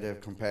journey, and they had to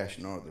have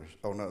compassion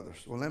on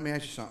others. Well, let me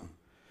ask you something.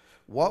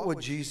 What would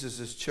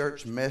Jesus'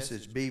 church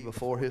message be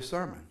before his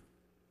sermon?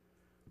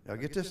 Y'all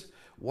get this?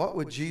 What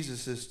would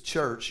Jesus'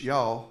 church,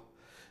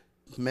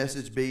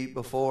 message be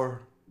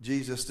before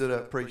Jesus stood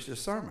up and preached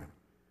his sermon?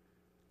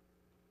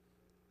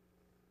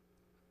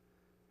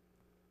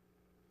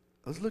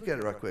 Let's look at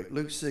it right quick.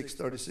 Luke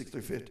 6:36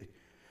 through 50.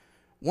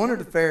 One of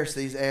the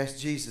Pharisees asked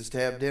Jesus to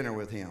have dinner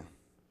with him.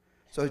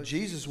 So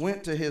Jesus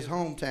went to his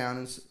hometown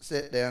and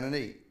sat down and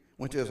eat.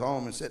 Went to his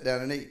home and sat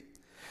down and eat.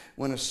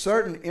 When a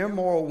certain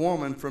immoral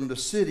woman from the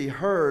city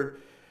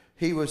heard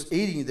he was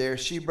eating there,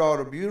 she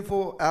brought a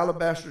beautiful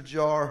alabaster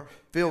jar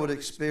filled with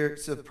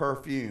expensive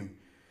perfume.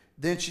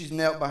 Then she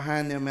knelt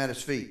behind him at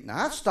his feet.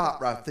 Now, I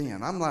stopped right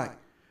then. I'm like,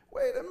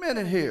 wait a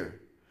minute here.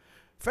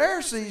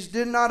 Pharisees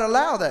did not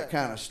allow that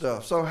kind of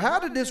stuff. So how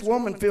did this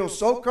woman feel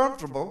so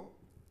comfortable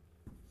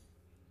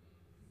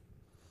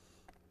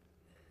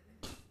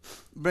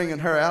bringing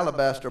her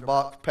alabaster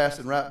box,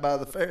 passing right by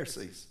the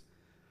Pharisees?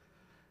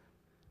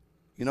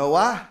 You know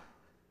why?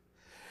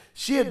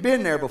 She had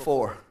been there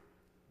before.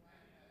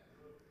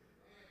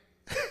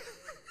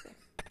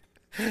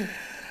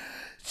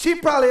 She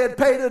probably had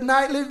paid a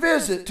nightly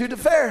visit to the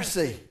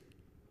Pharisee.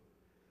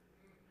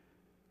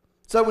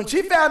 So when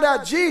she found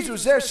out Jesus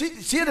was there,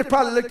 she had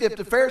probably looked at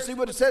the Pharisee,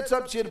 would have said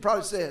something, she would have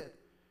probably said,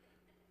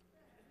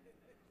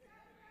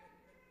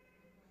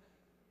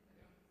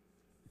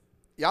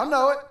 y'all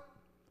know it.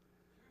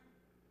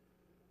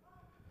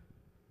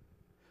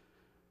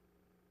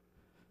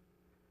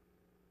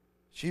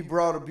 She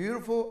brought a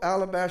beautiful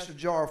alabaster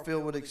jar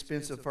filled with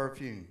expensive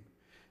perfume.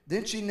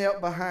 Then she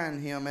knelt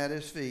behind him at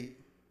his feet,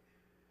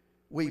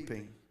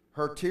 weeping.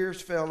 Her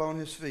tears fell on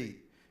his feet,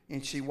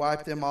 and she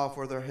wiped them off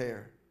with her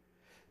hair.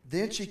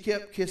 Then she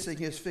kept kissing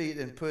his feet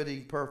and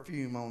putting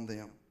perfume on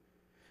them.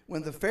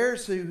 When the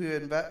Pharisee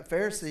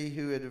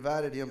who had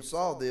invited him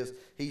saw this,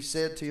 he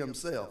said to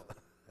himself,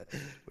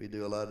 we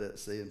do a lot of that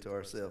saying to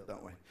ourselves,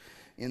 don't we?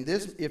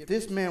 If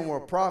this man were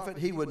a prophet,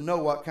 he would know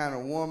what kind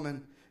of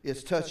woman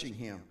is touching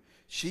him.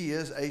 She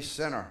is a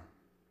sinner.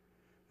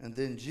 And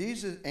then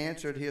Jesus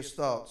answered his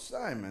thoughts.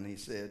 Simon, he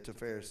said to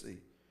Pharisee,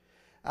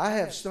 I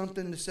have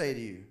something to say to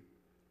you.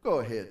 Go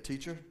ahead,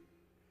 teacher.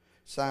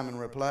 Simon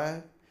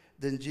replied.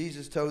 Then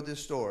Jesus told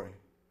this story.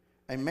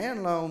 A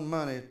man loaned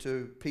money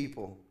to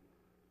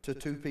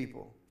two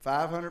people,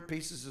 500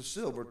 pieces of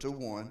silver to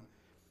one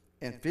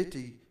and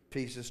 50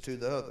 pieces to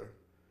the other.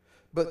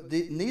 But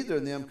neither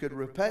of them could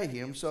repay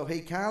him, so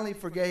he kindly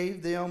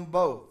forgave them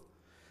both,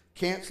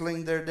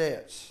 canceling their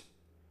debts.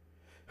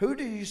 Who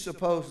do you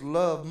suppose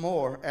loved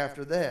more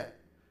after that?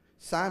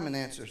 Simon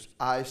answers,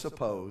 I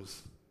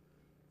suppose.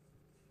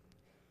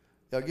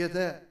 Y'all get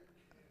that?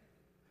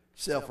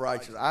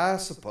 Self-righteous. I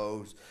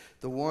suppose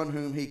the one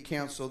whom he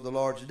canceled the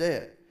large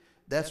debt.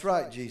 That's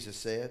right, Jesus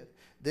said.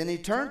 Then he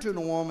turned to the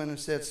woman and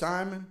said,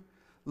 Simon,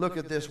 look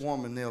at this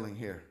woman kneeling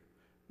here.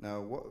 Now,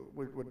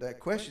 what that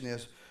question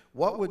is,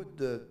 what would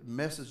the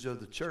message of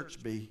the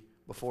church be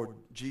before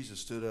Jesus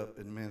stood up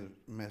and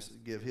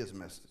give his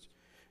message?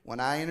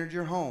 When I entered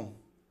your home,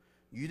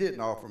 you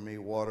didn't offer me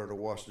water to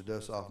wash the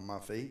dust off of my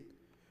feet,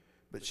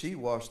 but she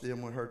washed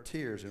them with her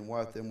tears and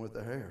wiped them with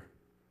her hair.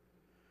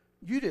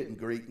 You didn't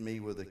greet me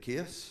with a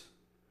kiss.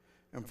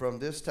 And from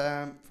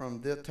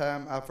the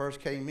time I first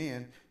came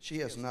in, she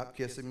has not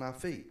kissed my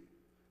feet.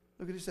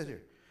 Look at what he said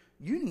here.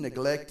 You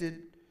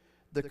neglected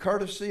the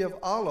courtesy of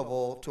olive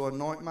oil to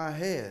anoint my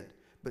head,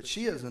 but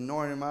she has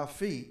anointed my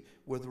feet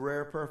with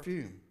rare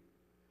perfume.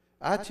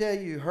 I tell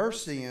you, her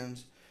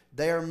sins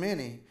They are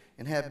many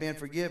and have been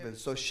forgiven.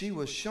 So she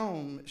was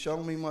shown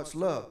me much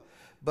love.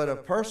 But a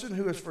person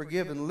who is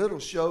forgiven little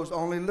shows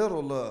only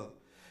little love.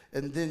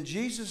 And then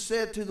Jesus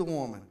said to the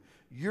woman,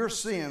 your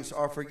sins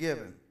are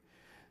forgiven.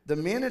 The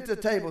men at the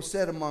table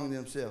said among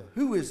themselves,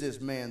 who is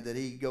this man that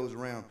he goes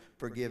around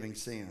forgiving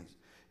sins?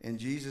 And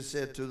Jesus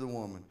said to the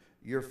woman,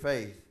 your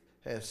faith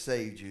has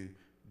saved you.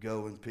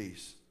 Go in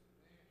peace.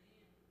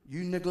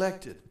 You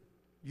neglected.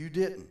 You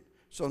didn't.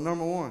 So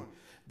number one,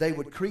 they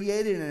would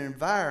create an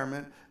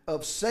environment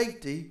of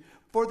safety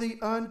for the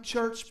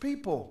unchurched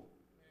people.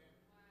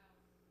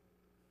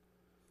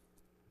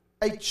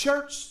 A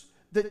church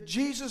that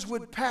Jesus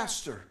would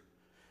pastor.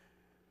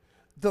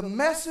 The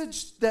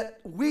message that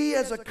we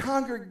as a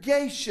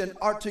congregation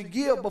are to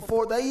give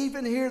before they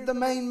even hear the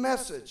main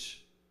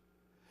message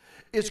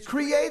is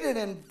create an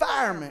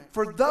environment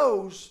for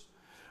those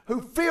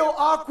who feel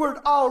awkward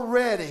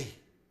already.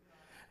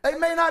 They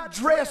may not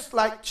dress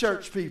like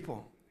church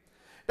people.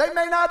 They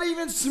may not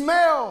even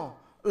smell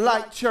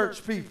like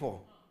church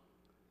people.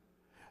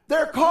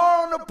 Their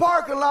car on the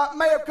parking lot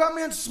may have come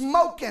in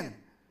smoking.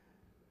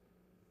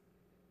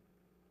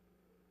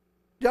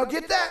 Y'all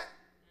get that?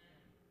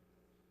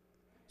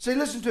 See,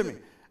 listen to me.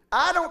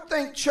 I don't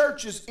think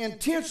churches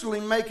intentionally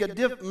make it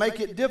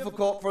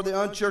difficult for the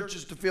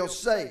unchurches to feel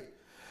safe.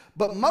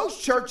 But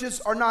most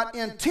churches are not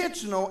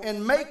intentional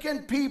in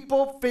making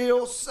people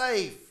feel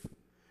safe.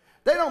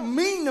 They don't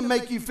mean to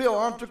make you feel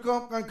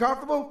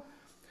uncomfortable,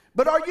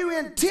 but are you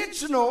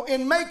intentional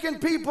in making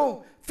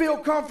people feel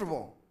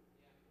comfortable?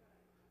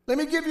 Let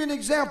me give you an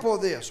example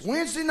of this.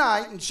 Wednesday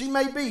night, and she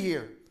may be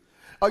here,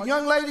 a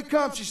young lady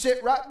comes. She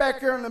sat right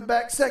back there in the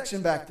back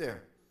section back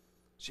there.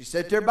 She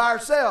sat there by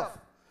herself.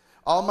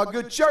 All my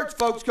good church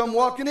folks come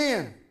walking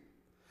in.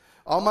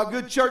 All my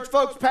good church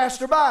folks passed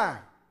her by.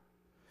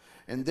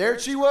 And there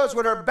she was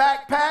with her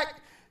backpack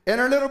and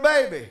her little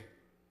baby.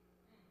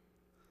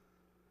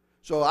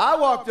 So I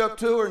walked up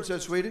to her and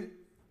said, sweetie,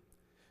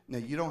 now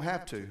you don't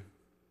have to,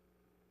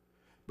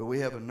 but we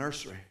have a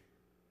nursery.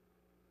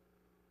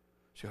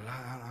 She goes,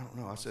 I don't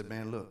know. I said,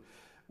 man, look,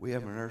 we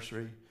have a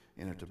nursery,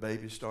 and if the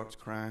baby starts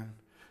crying,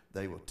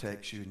 they will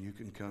text you and you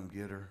can come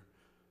get her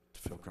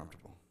to feel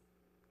comfortable.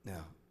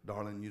 Now,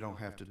 darling, you don't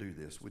have to do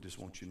this. We just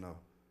want you to know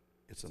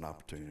it's an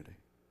opportunity.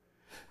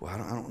 Well, I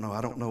don't know.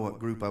 I don't know what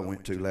group I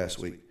went to last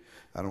week.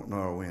 I don't know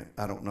where I went.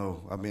 I don't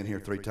know. I've been here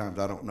 3 times.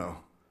 I don't know.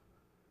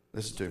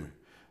 Listen to me.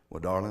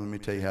 Well, darling, let me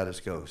tell you how this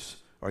goes.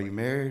 Are you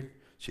married?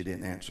 She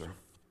didn't answer.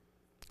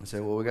 I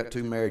said, well, we got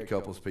 2 married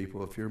couples,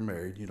 people. If you're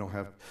married, you don't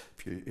have,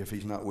 if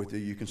he's not with you,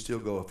 you can still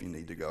go if you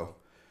need to go.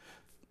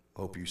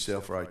 Hope you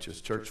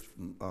self-righteous church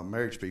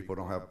marriage people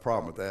don't have a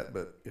problem with that,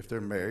 but if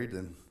they're married,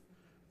 then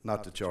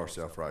not that you are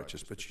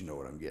self-righteous, but you know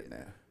what I'm getting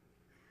at.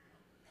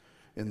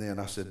 And then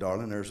I said,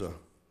 darling, there's a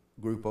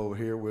group over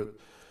here with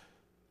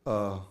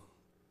got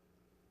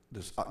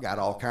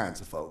all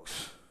kinds of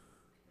folks.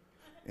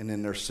 And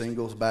then there's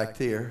singles back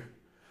there.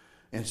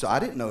 And so I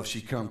didn't know if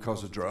she'd come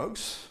because of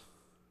drugs.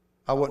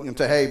 I wasn't going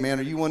to say, hey, man,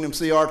 are you one of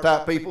them CR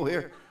type people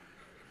here?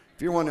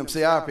 If you're one of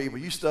them CR people,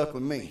 you stuck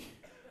with me.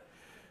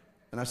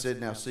 And I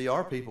said, now,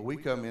 CR people, we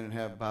come in and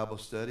have Bible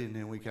study, and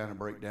then we kind of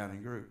break down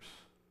in groups.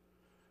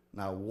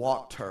 And I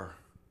walked her,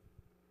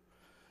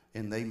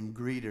 and they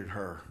greeted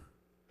her.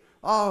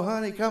 Oh,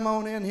 honey, come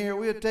on in here.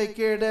 We'll take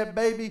care of that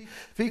baby.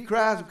 If he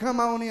cries, come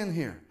on in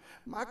here.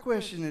 My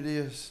question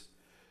is,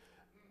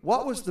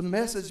 what was the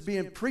message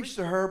being preached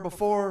to her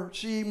before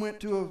she went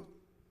to a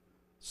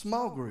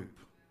small group?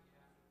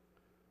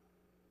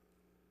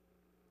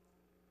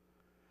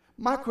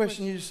 My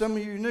question is, some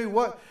of you knew,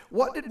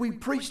 what did we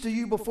preach to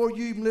you before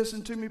you even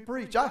listened to me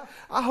preach? I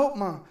hope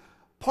my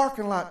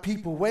parking lot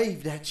people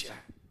waved at you.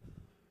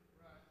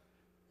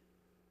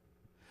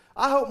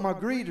 I hope my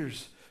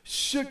greeters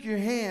shook your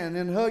hand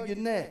and hugged your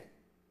neck.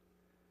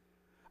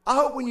 I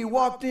hope when you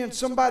walked in,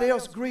 somebody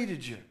else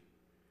greeted you.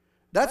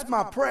 That's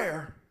my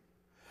prayer.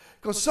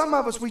 Because some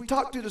of us, we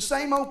talk to the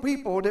same old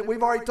people that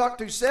we've already talked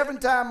to 7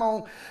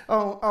 times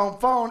on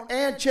phone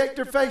and checked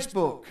their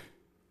Facebook.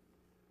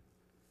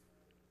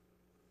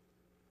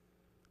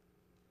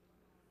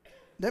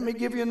 Let me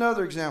give you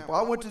another example.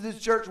 I went to this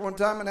church one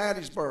time in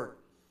Hattiesburg.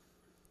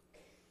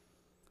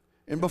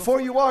 And before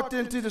you walked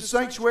into the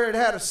sanctuary, it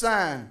had a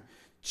sign.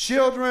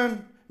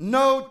 Children,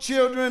 no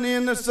children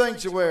in the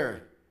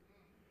sanctuary.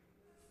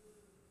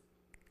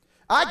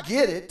 I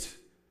get it.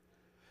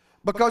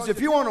 Because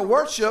if you want to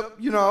worship,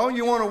 you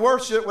want to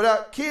worship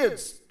without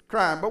kids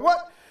crying. But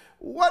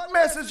what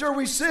message are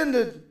we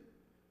sending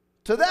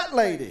to that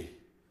lady?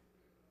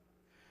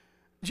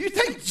 Do you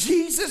think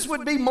Jesus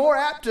would be more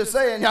apt to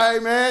saying, hey,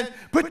 man,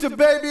 put the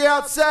baby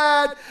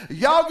outside.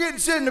 Y'all get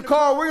and sit in the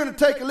car. We're going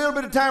to take a little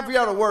bit of time for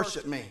y'all to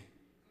worship me.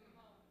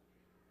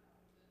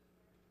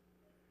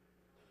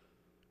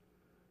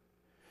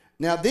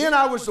 Now, then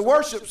I was the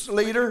worship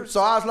leader,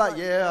 so I was like,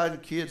 yeah, the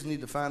kids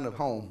need to find a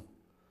home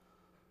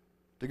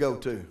to go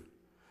to.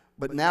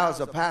 But now as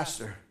a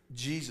pastor,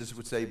 Jesus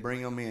would say,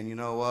 bring them in. You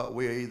know what?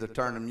 We'll either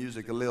turn the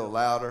music a little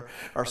louder,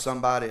 or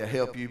somebody will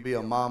help you be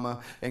a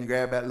mama and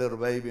grab that little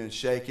baby and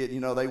shake it. You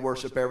know, they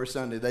worship every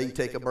Sunday. They can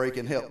take a break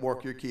and help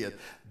work your kid.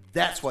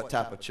 That's what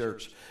type of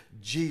church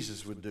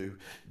Jesus would do.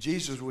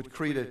 Jesus would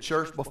create a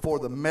church before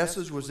the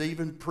message was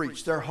even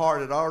preached. Their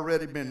heart had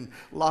already been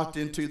locked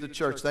into the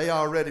church. They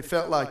already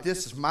felt like,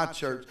 this is my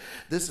church.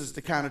 This is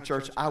the kind of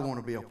church I want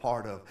to be a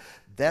part of.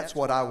 That's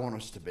what I want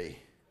us to be.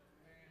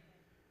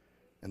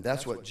 And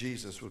that's what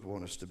Jesus would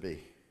want us to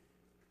be.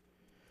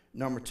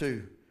 Number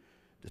two,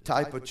 the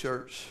type of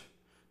church,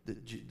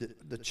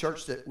 the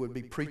church that would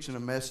be preaching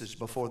a message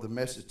before the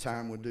message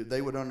time would do.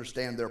 They would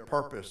understand their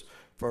purpose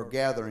for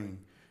gathering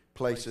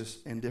places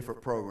and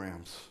different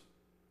programs.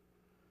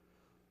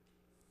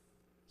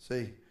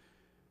 See,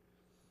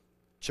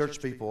 church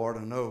people ought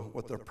to know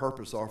what their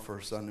purpose are for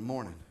Sunday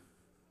morning.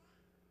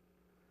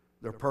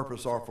 Their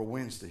purpose are for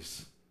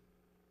Wednesdays.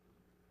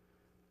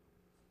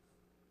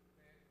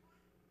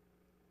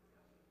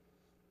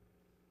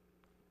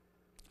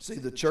 See,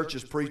 the church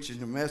is preaching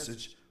the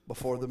message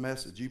before the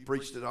message. You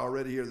preached it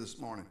already here this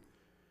morning.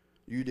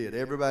 You did.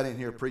 Everybody in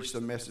here preached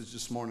the message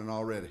this morning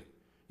already.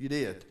 You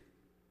did.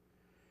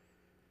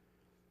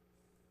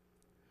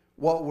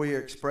 What we're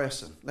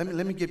expressing. Let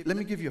me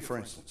give you a for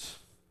instance.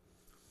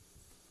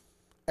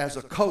 As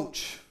a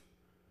coach,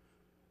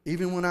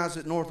 even when I was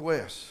at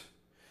Northwest,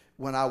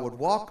 when I would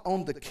walk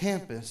on the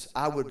campus,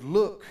 I would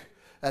look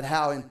at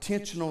how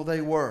intentional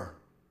they were.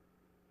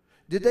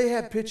 Did they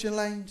have pitching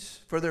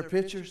lanes for their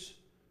pitchers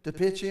to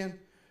pitch in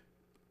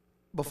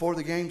before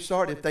the game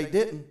started? If they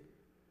didn't,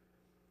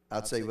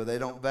 I'd say, well, they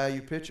don't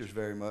value pitchers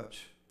very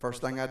much.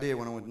 First thing I did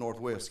when I went to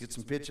Northwest, get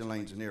some pitching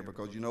lanes in here,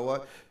 because you know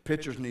what?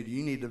 Pitchers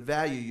you need to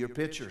value your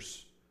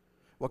pitchers.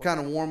 What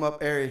kind of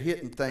warm-up area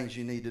hitting things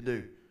you need to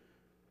do?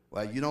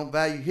 Well, you don't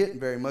value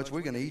hitting very much,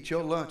 we're going to eat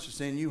your lunch and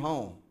send you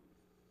home.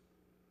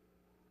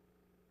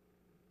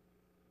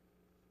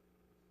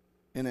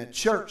 And at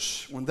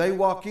church, when they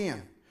walk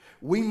in,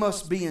 we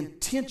must be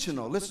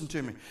intentional. Listen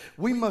to me.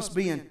 We must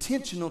be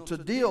intentional to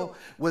deal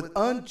with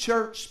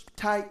unchurched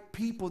type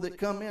people that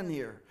come in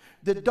here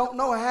that don't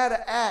know how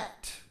to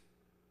act.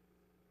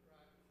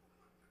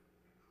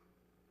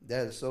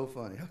 That is so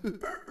funny.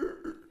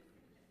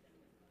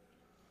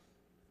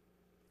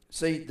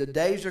 See, the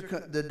days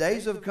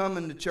of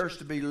coming to church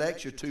to be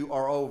lectured to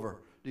are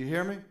over. Do you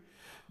hear me?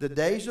 The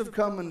days of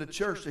coming to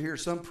church to hear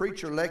some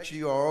preacher lecture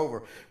you are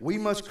over. We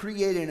must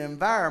create an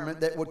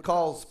environment that would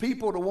cause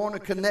people to want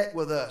to connect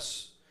with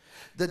us.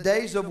 The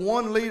days of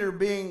one leader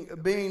being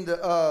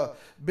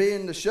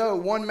the show,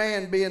 one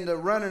man being the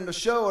running the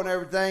show and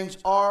everything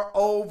are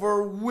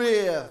over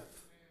with.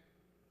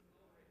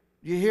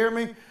 You hear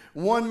me?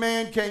 One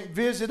man can't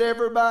visit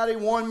everybody.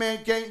 One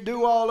man can't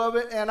do all of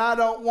it, and I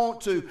don't want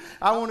to.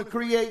 I want to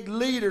create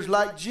leaders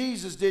like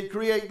Jesus did,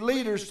 create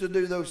leaders to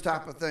do those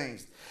type of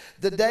things.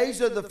 The days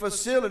of the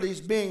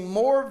facilities being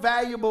more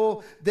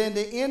valuable than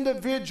the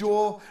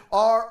individual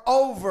are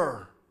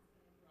over.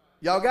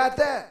 Y'all got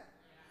that?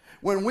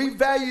 When we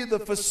value the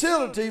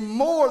facility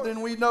more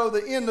than we know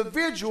the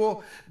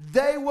individual,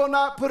 they will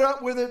not put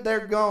up with it.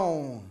 They're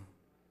gone.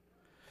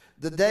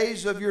 The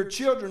days of your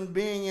children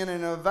being in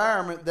an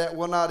environment that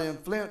will not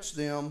influence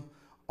them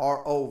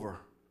are over.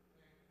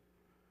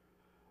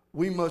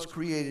 We must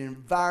create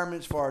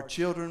environments for our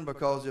children,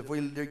 because if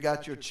we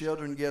got your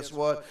children, guess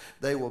what?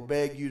 They will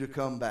beg you to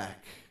come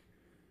back.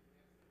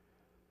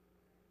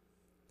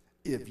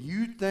 If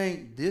you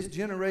think this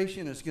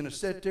generation is going to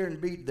sit there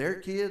and beat their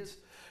kids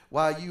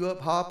while you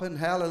up hopping,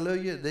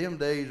 hallelujah, them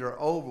days are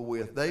over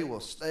with. They will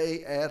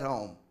stay at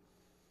home.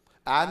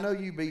 I know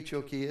you beat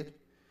your kid,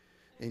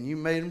 and you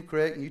made them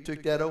correct, and you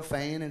took that old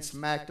fan and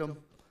smacked them.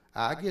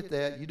 I get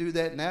that. You do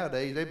that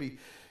nowadays, they be,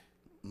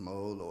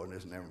 oh, Lord,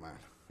 never mind.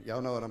 Y'all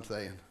know what I'm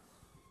saying.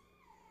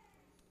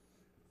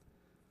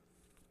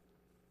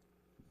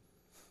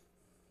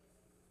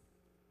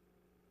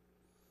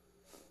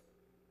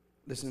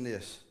 Listen to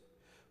this.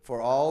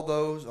 For all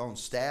those on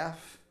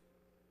staff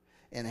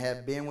and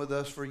have been with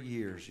us for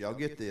years, y'all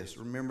get this.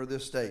 Remember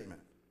this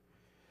statement.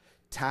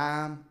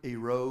 Time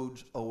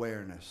erodes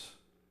awareness.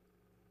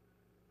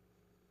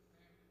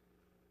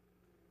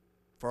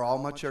 For all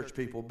my church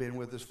people, been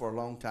with us for a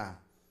long time,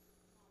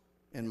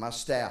 and my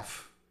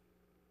staff,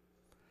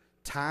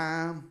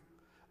 time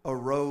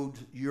erodes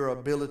your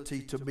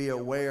ability to be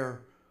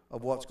aware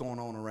of what's going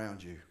on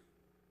around you.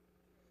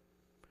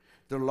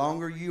 The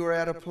longer you are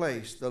at a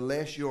place, the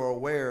less you're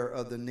aware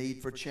of the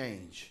need for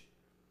change.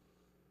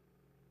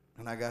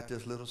 And I got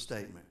this little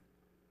statement.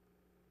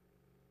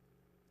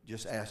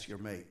 Just ask your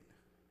mate.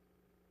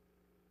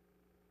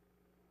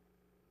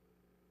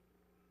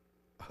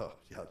 Oh,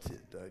 y'all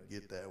didn't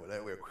get that one.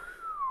 That way.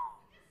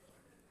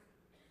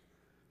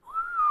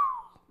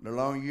 The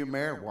longer you're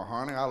married, well,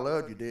 honey, I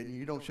loved you, didn't you?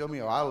 You don't show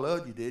me, oh, I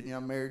loved you, didn't you? I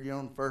married you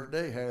on the first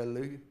day.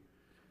 Hallelujah.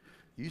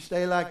 You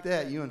stay like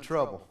that, you in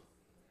trouble.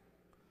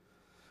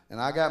 And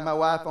I got my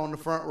wife on the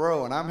front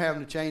row, and I'm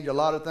having to change a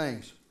lot of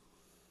things.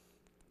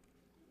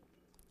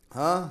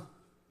 Huh?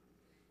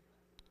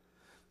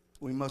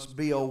 We must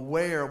be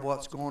aware of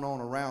what's going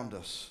on around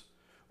us,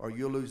 or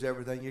you'll lose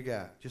everything you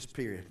got. Just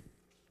period.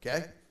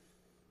 Okay?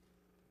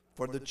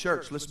 For the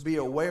church, let's be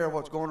aware of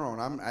what's going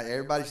on.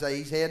 Everybody say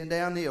he's heading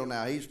downhill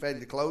now. He's ready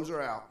to close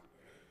her out.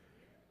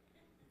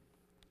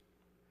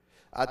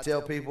 I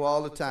tell people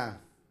all the time,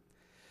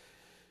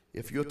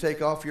 if you'll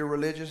take off your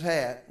religious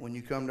hat when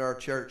you come to our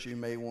church, you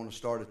may want to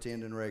start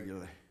attending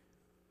regularly.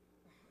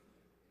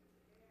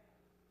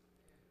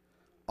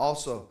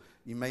 Also,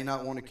 you may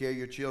not want to carry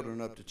your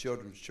children up to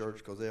children's church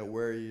because they'll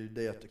wear you to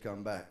death to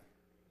come back.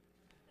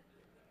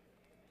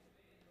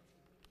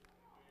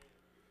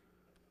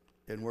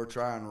 And we're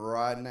trying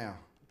right now.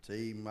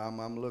 See,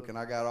 I'm looking.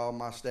 I got all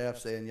my staff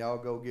saying, y'all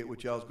go get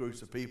with y'all's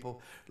groups of people.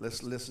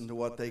 Let's listen to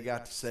what they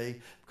got to say,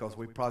 because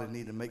we probably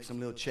need to make some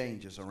little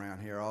changes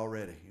around here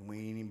already. And we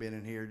ain't even been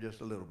in here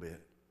just a little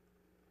bit.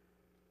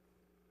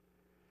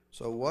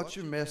 So what's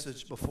your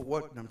message before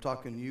what? I'm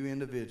talking to you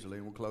individually,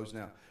 and we'll close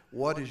now.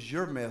 What is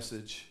your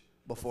message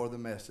before the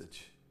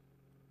message?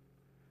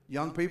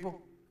 Young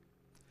people,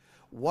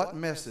 what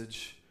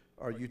message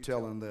are you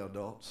telling the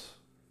adults?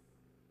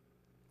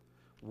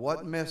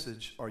 What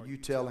message are you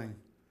telling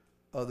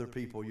other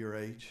people your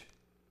age?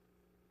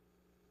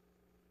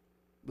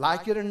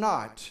 Like it or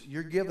not,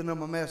 you're giving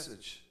them a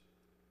message.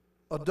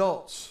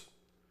 Adults,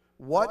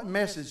 what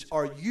message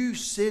are you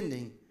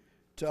sending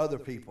to other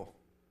people?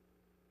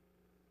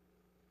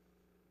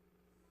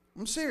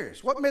 I'm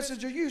serious. What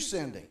message are you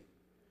sending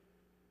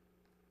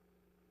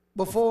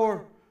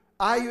before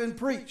I even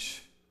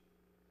preach?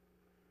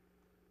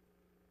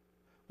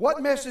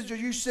 What message are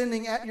you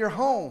sending at your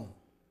home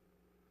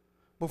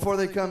before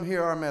they come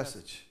hear our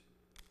message?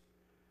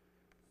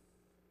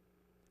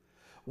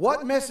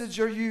 What message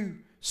are you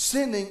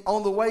sending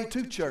on the way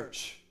to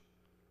church?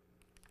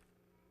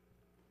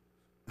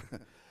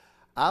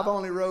 I've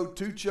only rode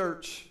to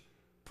church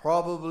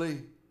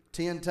probably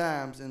 10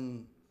 times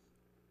in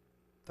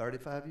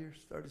 35 years,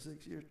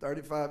 36 years,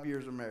 35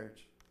 years of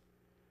marriage.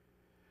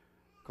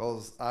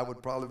 Because I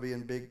would probably be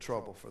in big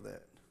trouble for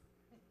that.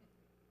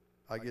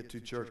 I get to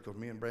church because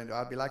me and Brandon,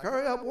 I'd be like,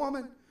 hurry up,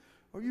 woman.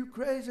 Are you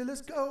crazy?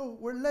 Let's go.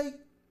 We're late.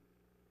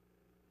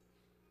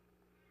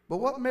 But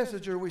what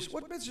message are we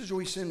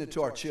sending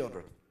to our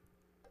children?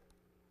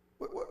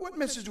 What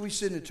message are we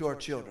sending to our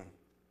children?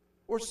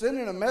 We're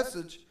sending a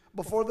message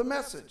before the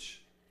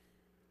message.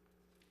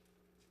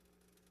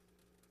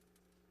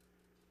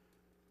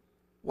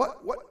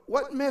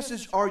 What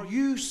message are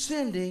you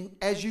sending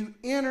as you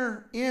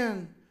enter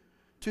in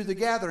to the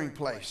gathering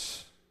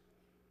place?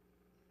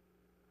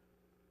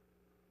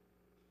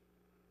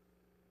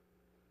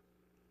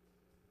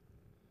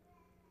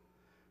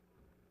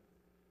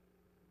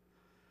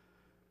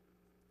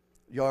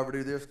 Y'all ever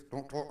do this?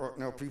 Don't talk right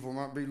now. People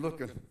might be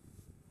looking.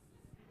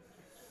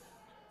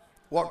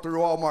 Walk through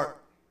Walmart.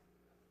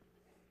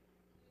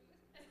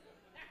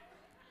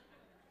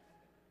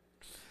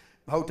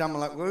 The whole time I'm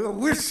like, well, I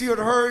wish you'd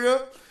hurry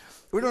up.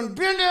 We done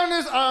been down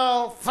this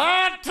aisle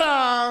 5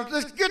 times.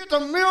 Let's get the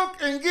milk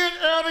and get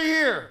out of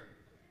here.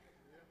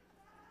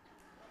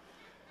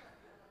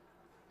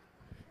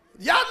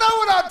 Y'all know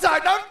what I'm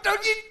talking.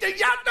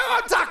 Y'all know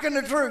I'm talking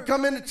the truth.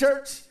 Come into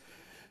church,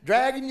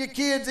 dragging your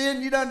kids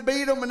in. You done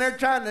beat them, and they're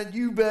trying to.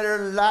 You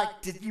better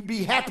like to. You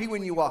be happy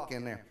when you walk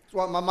in there. That's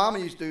what my mama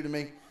used to do to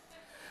me.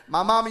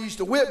 My mama used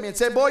to whip me and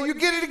say, "Boy, you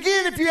get it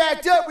again if you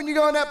act up when you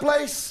go in that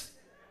place."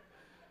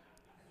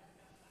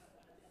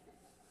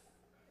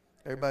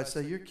 Everybody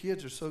say, your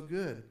kids are so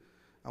good.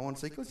 I want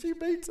to say, because she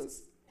beats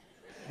us.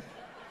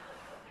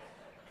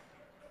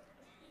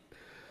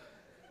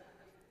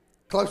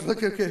 Close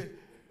look, okay.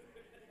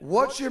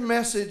 What's your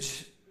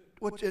message?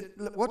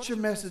 What's your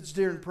message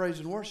during praise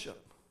and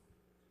worship?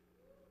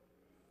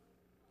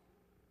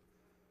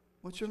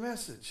 What's your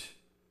message?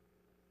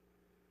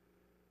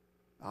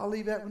 I'll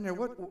leave that one there.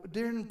 What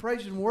during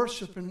praise and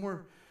worship, and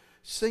we're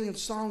singing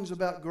songs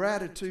about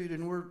gratitude,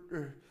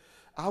 and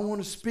I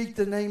want to speak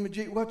the name of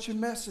Jesus. What's your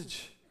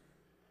message?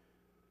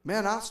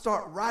 Man, I'll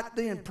start right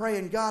then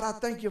praying, God, I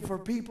thank you for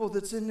people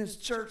that's in this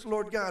church,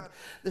 Lord God,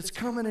 that's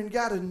coming and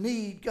got a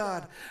need,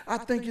 God. I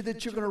thank you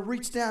that you're going to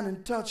reach down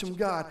and touch them,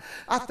 God.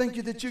 I thank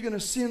you that you're going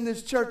to send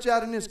this church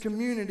out in this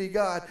community,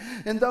 God,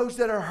 and those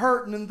that are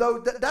hurting, and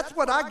that's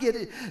what I get.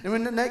 And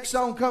when the next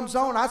song comes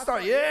on, I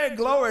start, yeah,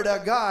 glory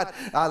to God.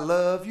 I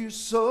love you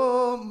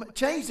so much.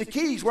 Change the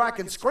keys where I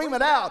can scream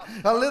it out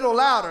a little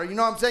louder. You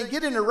know what I'm saying?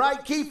 Get in the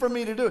right key for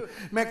me to do it.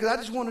 Man, because I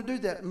just want to do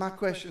that. My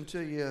question to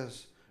you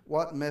is,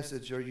 what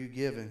message are you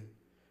giving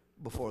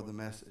before the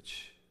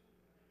message?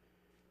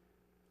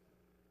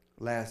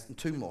 Last,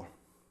 2 more.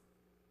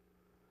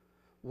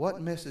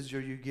 What message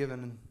are you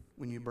giving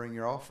when you bring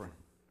your offering?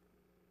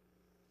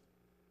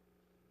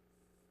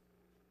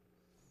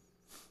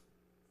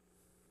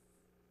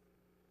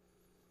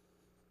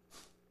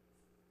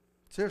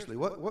 Seriously,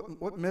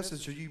 what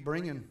message are you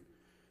bringing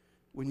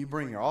when you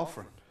bring your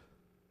offering?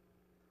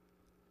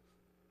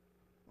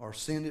 Or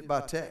send it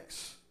by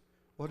text?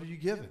 What are you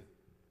giving?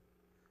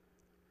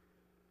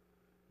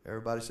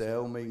 Everybody say,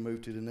 oh, me,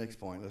 move to the next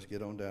point. Let's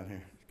get on down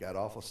here. It's got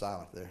awful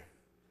silent there.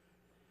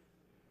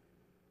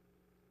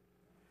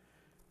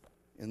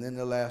 And then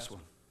the last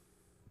one.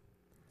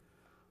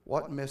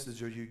 What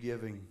message are you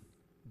giving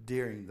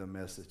during the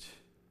message?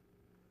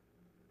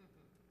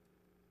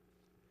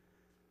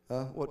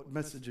 What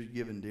message are you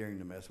giving during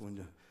the message?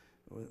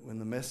 When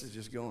the message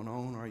is going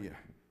on, are you?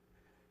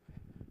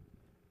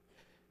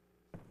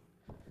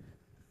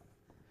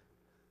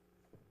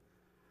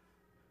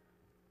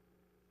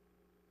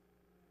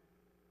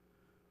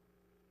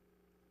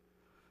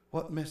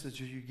 What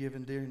message are you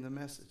giving during the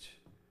message?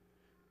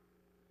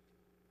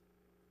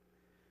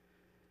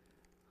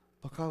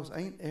 Because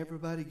ain't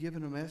everybody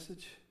giving a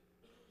message?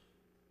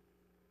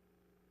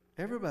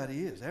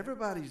 Everybody is.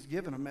 Everybody's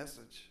giving a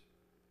message.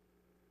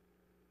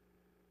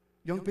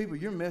 Young people,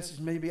 your message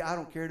may be, I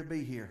don't care to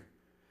be here.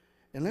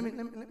 And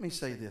let me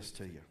say this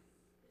to you.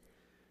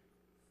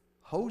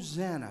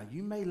 Hosanna,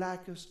 you may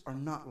like us or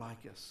not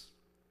like us.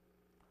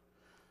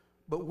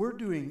 But we're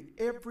doing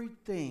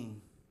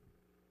everything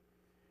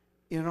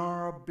in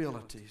our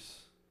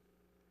abilities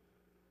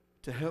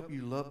to help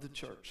you love the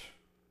church.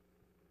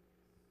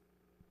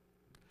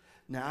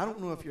 Now, I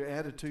don't know if your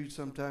attitude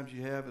sometimes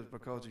you have is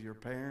because of your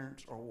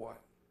parents or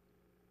what.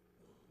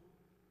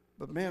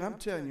 But man, I'm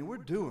telling you, we're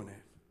doing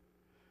it.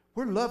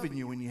 We're loving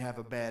you when you have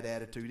a bad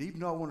attitude, even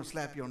though I want to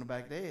slap you on the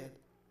back of the head.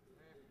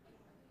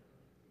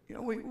 You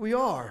know, we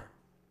are.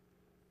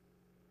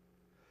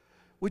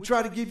 We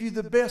try to give you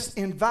the best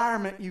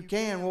environment you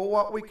can with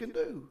what we can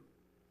do.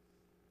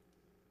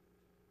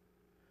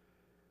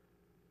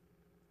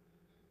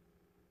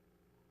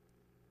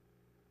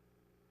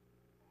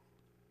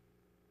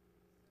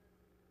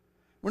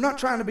 We're not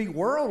trying to be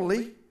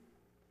worldly,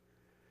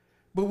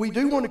 but we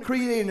do want to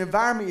create an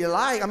environment you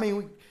like. I mean,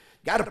 we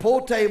got a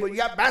pool table, you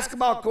got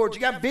basketball courts,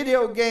 you got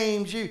video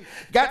games, you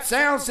got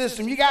sound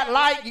system, you got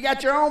light, you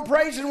got your own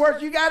praise and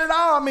worship, you got it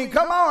all. I mean,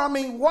 come on. I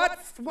mean,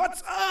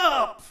 what's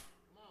up?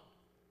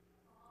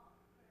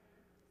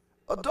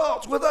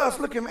 Adults with us,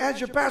 looking as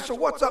your pastor,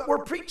 what's up? We're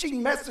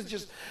preaching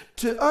messages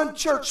to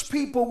unchurched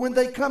people when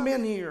they come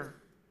in here.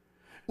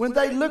 When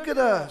they look at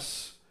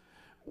us,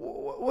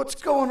 what's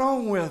going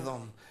on with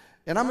them?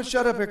 And I'm going to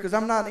shut up here because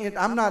I'm not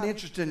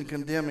interested in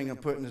condemning and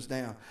putting this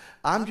down.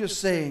 I'm just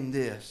saying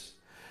this,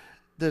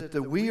 that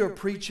we are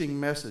preaching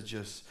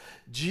messages.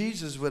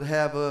 Jesus would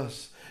have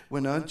us,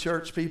 when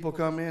unchurched people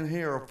come in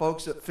here, or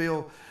folks that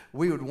feel,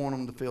 we would want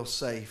them to feel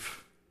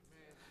safe.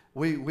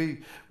 We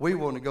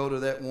want to go to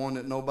that one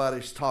that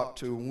nobody's talked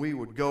to, and we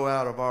would go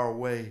out of our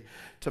way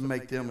to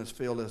make them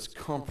feel as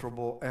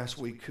comfortable as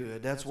we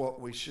could. That's what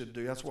we should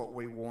do. That's what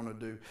we want to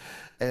do.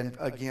 And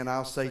again,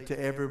 I'll say to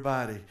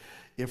everybody,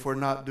 if we're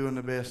not doing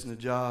the best in the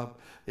job,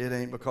 it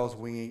ain't because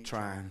we ain't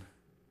trying.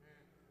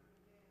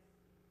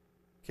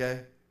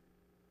 Okay?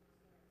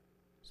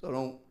 So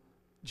don't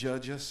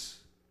judge us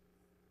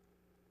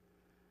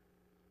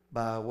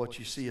by what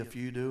you see a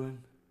few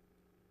doing.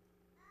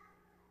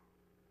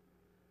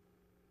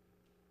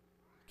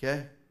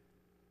 Okay?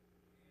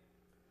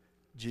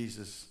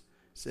 Jesus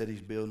said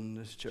he's building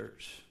this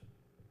church,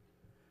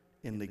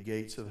 and the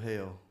gates of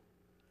hell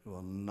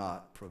will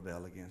not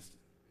prevail against it.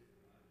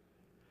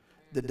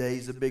 The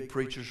days of big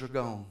preachers are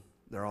gone.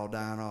 They're all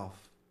dying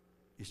off.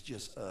 It's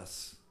just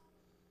us.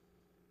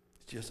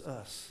 It's just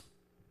us.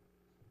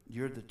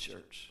 You're the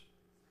church.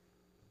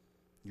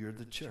 You're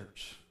the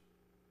church.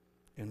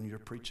 And you're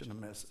preaching a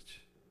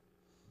message.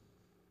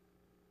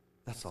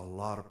 That's a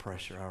lot of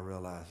pressure, I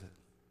realize it.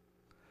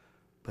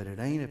 But it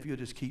ain't if you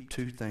just keep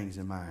two things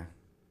in mind.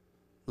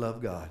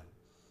 Love God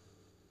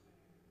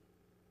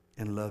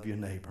and love your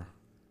neighbor.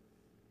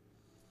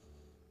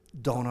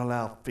 Don't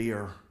allow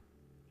fear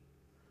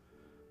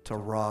to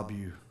rob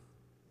you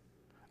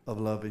of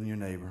loving your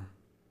neighbor.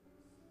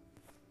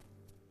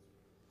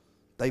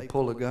 They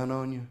pull a gun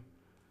on you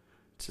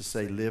to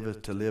say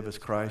to live as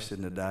Christ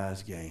and to die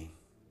as gain.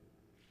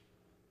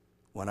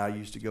 When I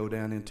used to go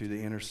down into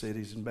the inner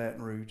cities in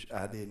Baton Rouge,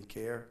 I didn't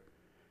care.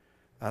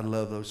 I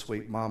love those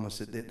sweet mamas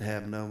that didn't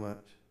have no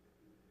much.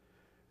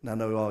 And I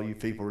know all you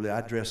people really,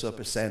 I'd dress up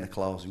as Santa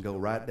Claus and go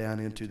right down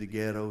into the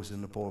ghettos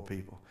and the poor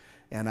people.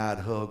 And I'd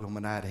hug them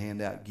and I'd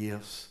hand out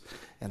gifts.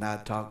 And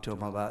I'd talk to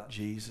them about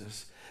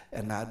Jesus.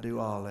 And I'd do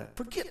all that.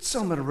 Forget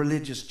some of the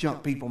religious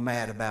junk people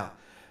mad about.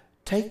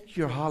 Take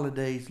your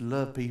holidays,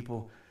 love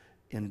people,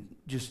 and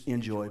just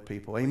enjoy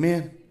people.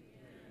 Amen?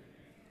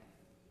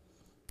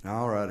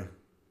 All righty.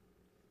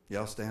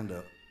 Y'all stand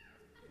up.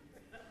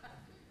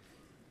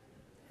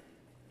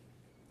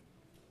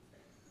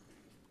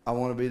 I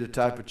want to be the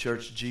type of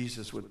church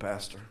Jesus would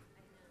pastor.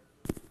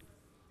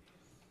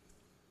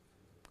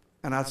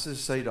 And I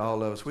just say to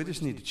all of us, we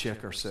just need to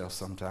check ourselves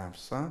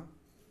sometimes, huh?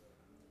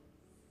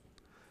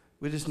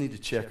 We just need to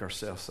check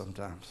ourselves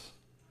sometimes.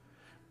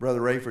 Brother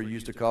Rayford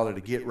used to call it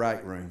a get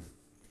right room.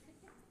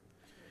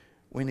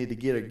 We need to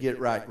get a get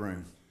right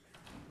room.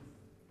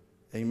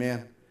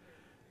 Amen.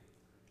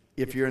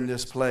 If you're in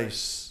this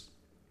place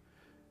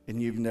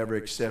and you've never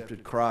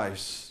accepted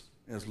Christ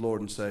as Lord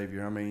and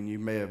Savior, I mean, you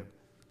may have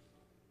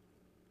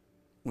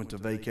went to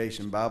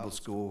vacation Bible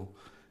school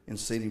and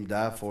seen him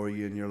die for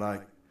you, and you're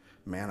like,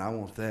 man, I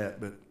want that,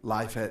 but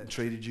life hadn't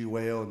treated you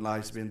well and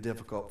life's been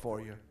difficult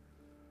for you.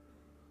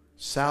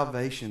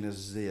 Salvation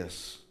is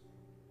this.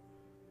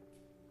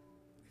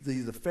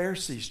 The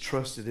Pharisees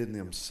trusted in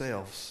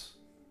themselves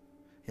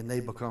and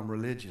they become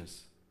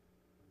religious.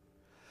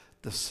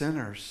 The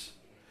sinners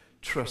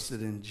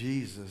trusted in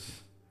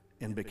Jesus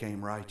and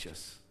became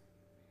righteous.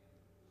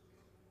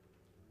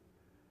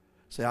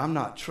 See, I'm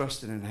not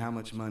trusting in how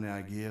much money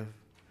I give.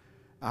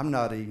 I'm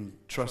not even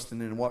trusting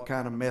in what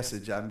kind of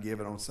message I'm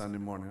giving on Sunday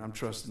morning. I'm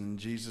trusting in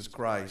Jesus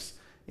Christ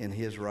and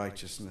his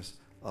righteousness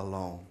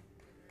alone.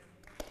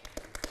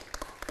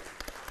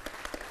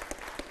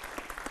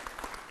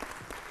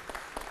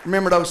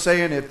 Remember those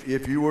saying,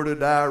 if you were to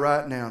die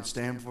right now and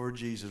stand before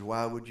Jesus,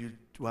 what would you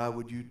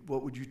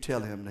tell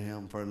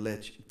him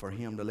for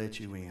him to let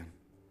you in?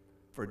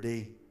 For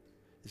D,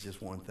 it's just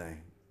one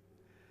thing.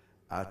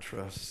 I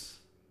trust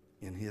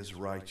in his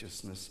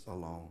righteousness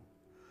alone,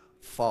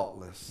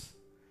 faultless,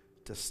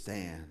 to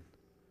stand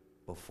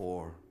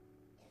before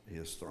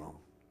his throne.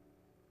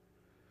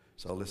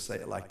 So let's say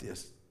it like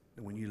this.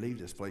 When you leave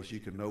this place,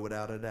 you can know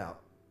without a doubt,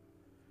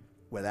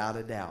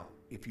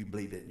 if you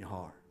believe it in your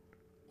heart.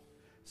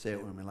 Say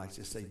it with me like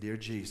this. Say, dear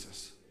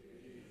Jesus,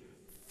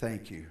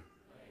 thank you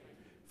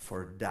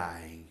for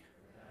dying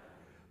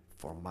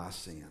for my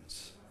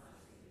sins.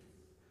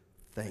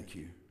 Thank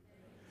you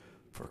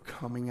for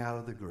coming out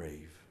of the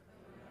grave.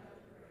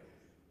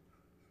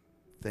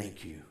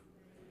 Thank you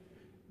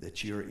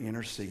that you're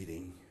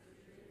interceding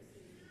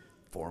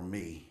for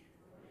me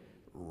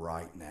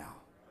right now.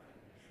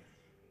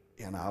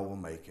 And I will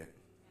make it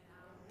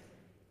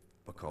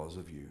because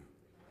of you.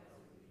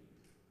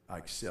 I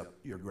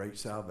accept your great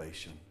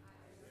salvation.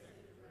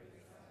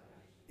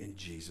 In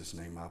Jesus'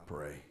 name I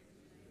pray.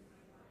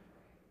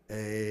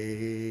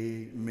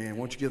 Amen.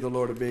 Won't you give the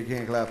Lord a big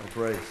hand clap of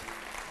praise?